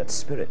to have that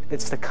spirit.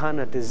 It's the kind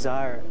of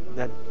desire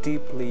that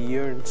deeply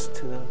yearns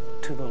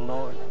to the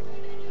Lord.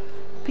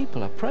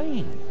 People are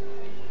praying,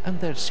 and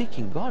they're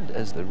seeking God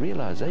as the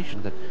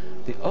realization that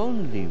the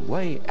only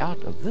way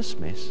out of this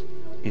mess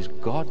is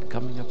God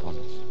coming upon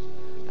us,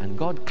 and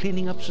God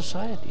cleaning up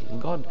society,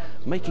 and God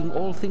making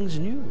all things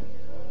new.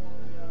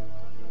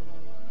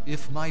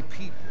 If my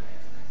people...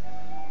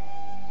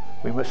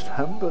 We must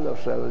humble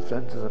ourselves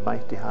under the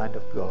mighty hand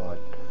of God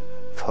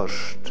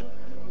first.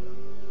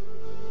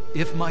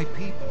 If my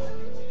people...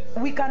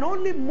 We can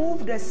only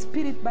move the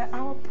Spirit by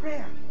our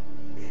prayer.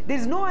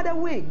 There's no other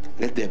way.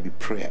 Let there be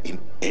prayer in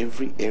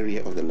every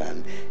area of the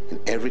land, in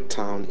every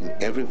town, in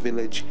every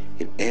village,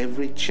 in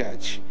every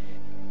church.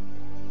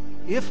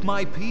 If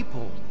my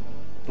people...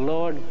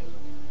 Lord,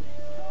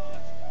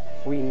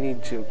 we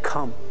need you.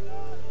 Come.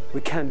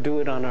 We can't do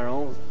it on our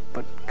own,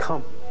 but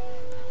come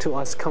to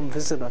us. Come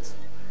visit us.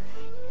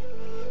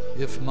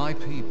 If my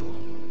people...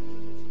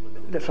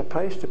 There's a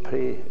price to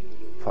pay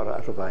for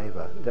a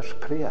revival. There's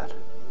prayer.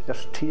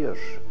 There's tears.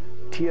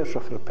 Tears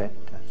of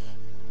repentance.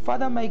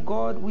 Father, my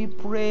God, we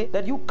pray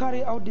that you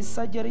carry out this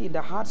surgery in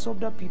the hearts of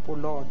the people,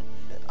 Lord.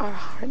 Our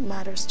heart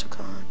matters to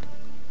God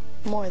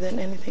more than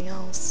anything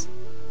else.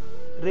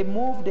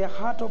 Remove the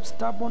heart of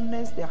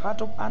stubbornness, the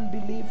heart of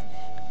unbelief.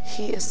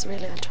 He is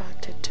really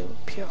attracted to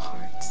pure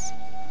hearts.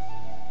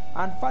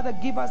 And Father,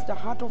 give us the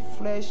heart of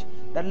flesh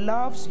that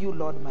loves you,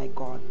 Lord my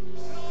God.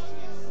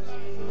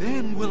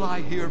 Then will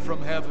I hear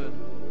from heaven.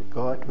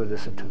 God will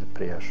listen to the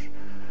prayers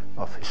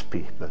of his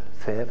people,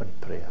 fervent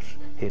prayers.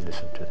 He'll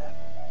listen to them.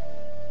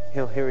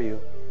 He'll hear you.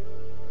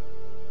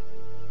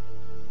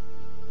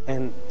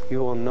 And you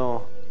will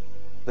know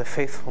the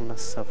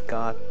faithfulness of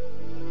God.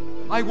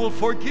 I will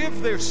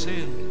forgive their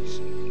sins.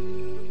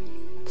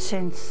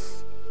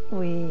 Since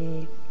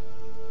we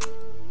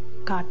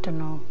got to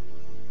know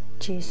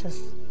Jesus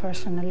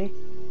personally,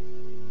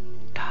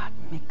 that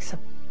makes a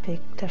big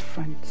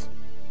difference.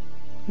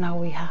 Now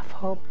we have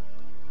hope.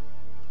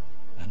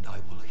 And I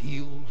will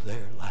heal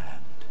their land.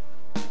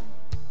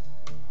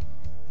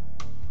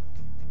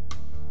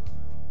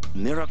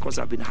 Miracles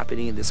have been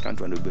happening in this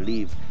country, and we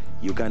believe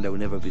Uganda will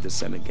never be the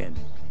same again.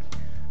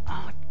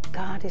 Oh,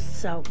 God is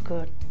so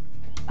good.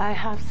 I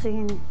have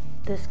seen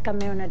this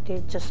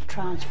community just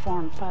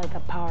transformed by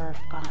the power of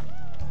God,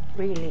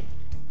 really.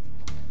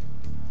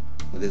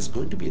 There's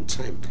going to be a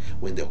time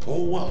when the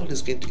whole world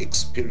is going to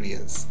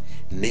experience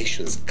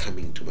nations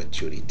coming to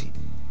maturity,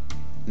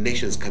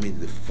 nations coming to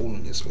the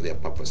fullness of their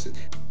purposes.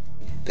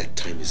 That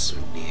time is so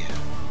near.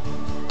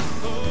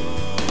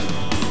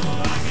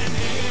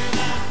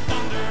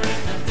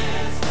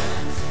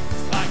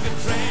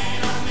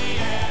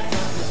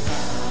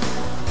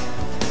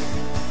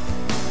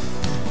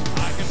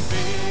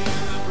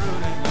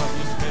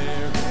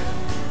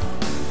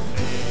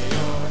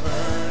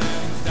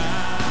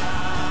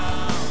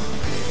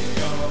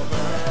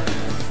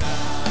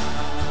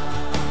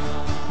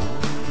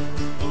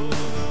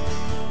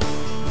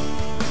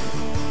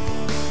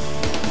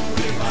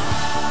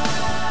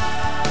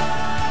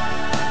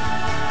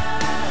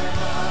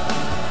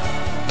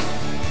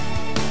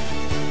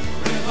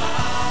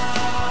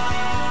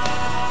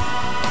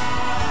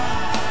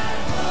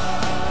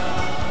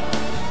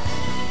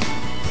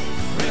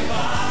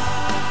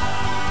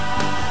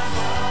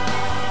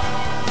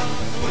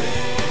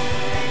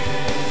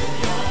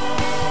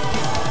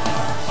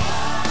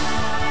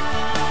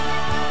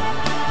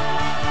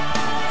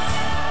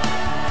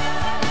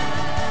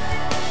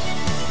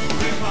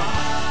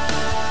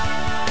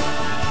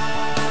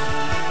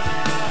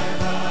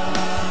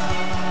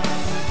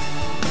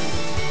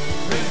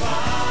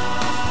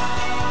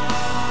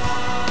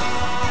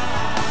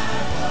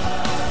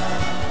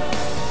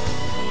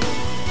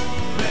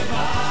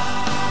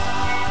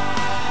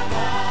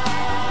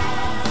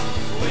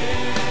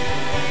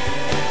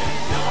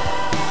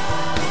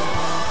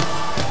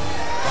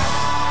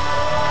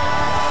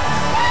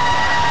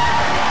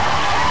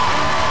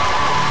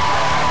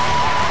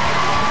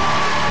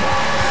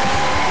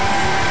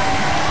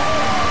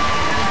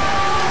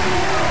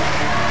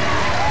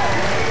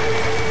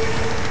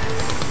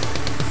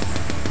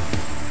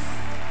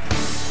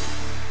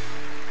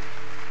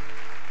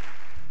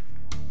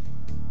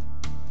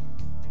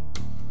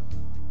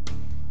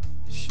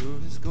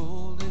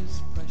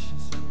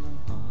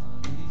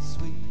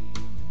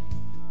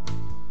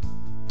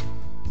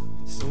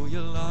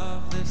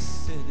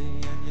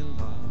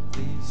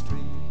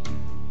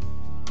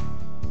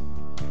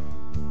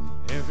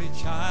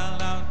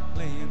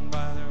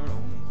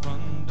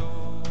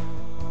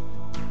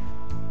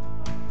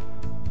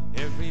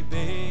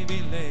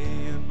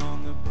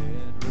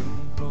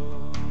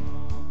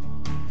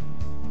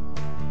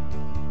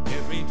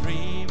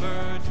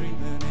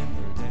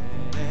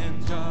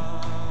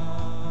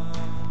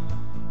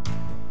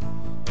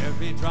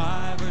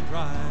 Driver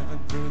driving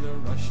through the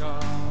rush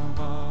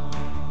hour.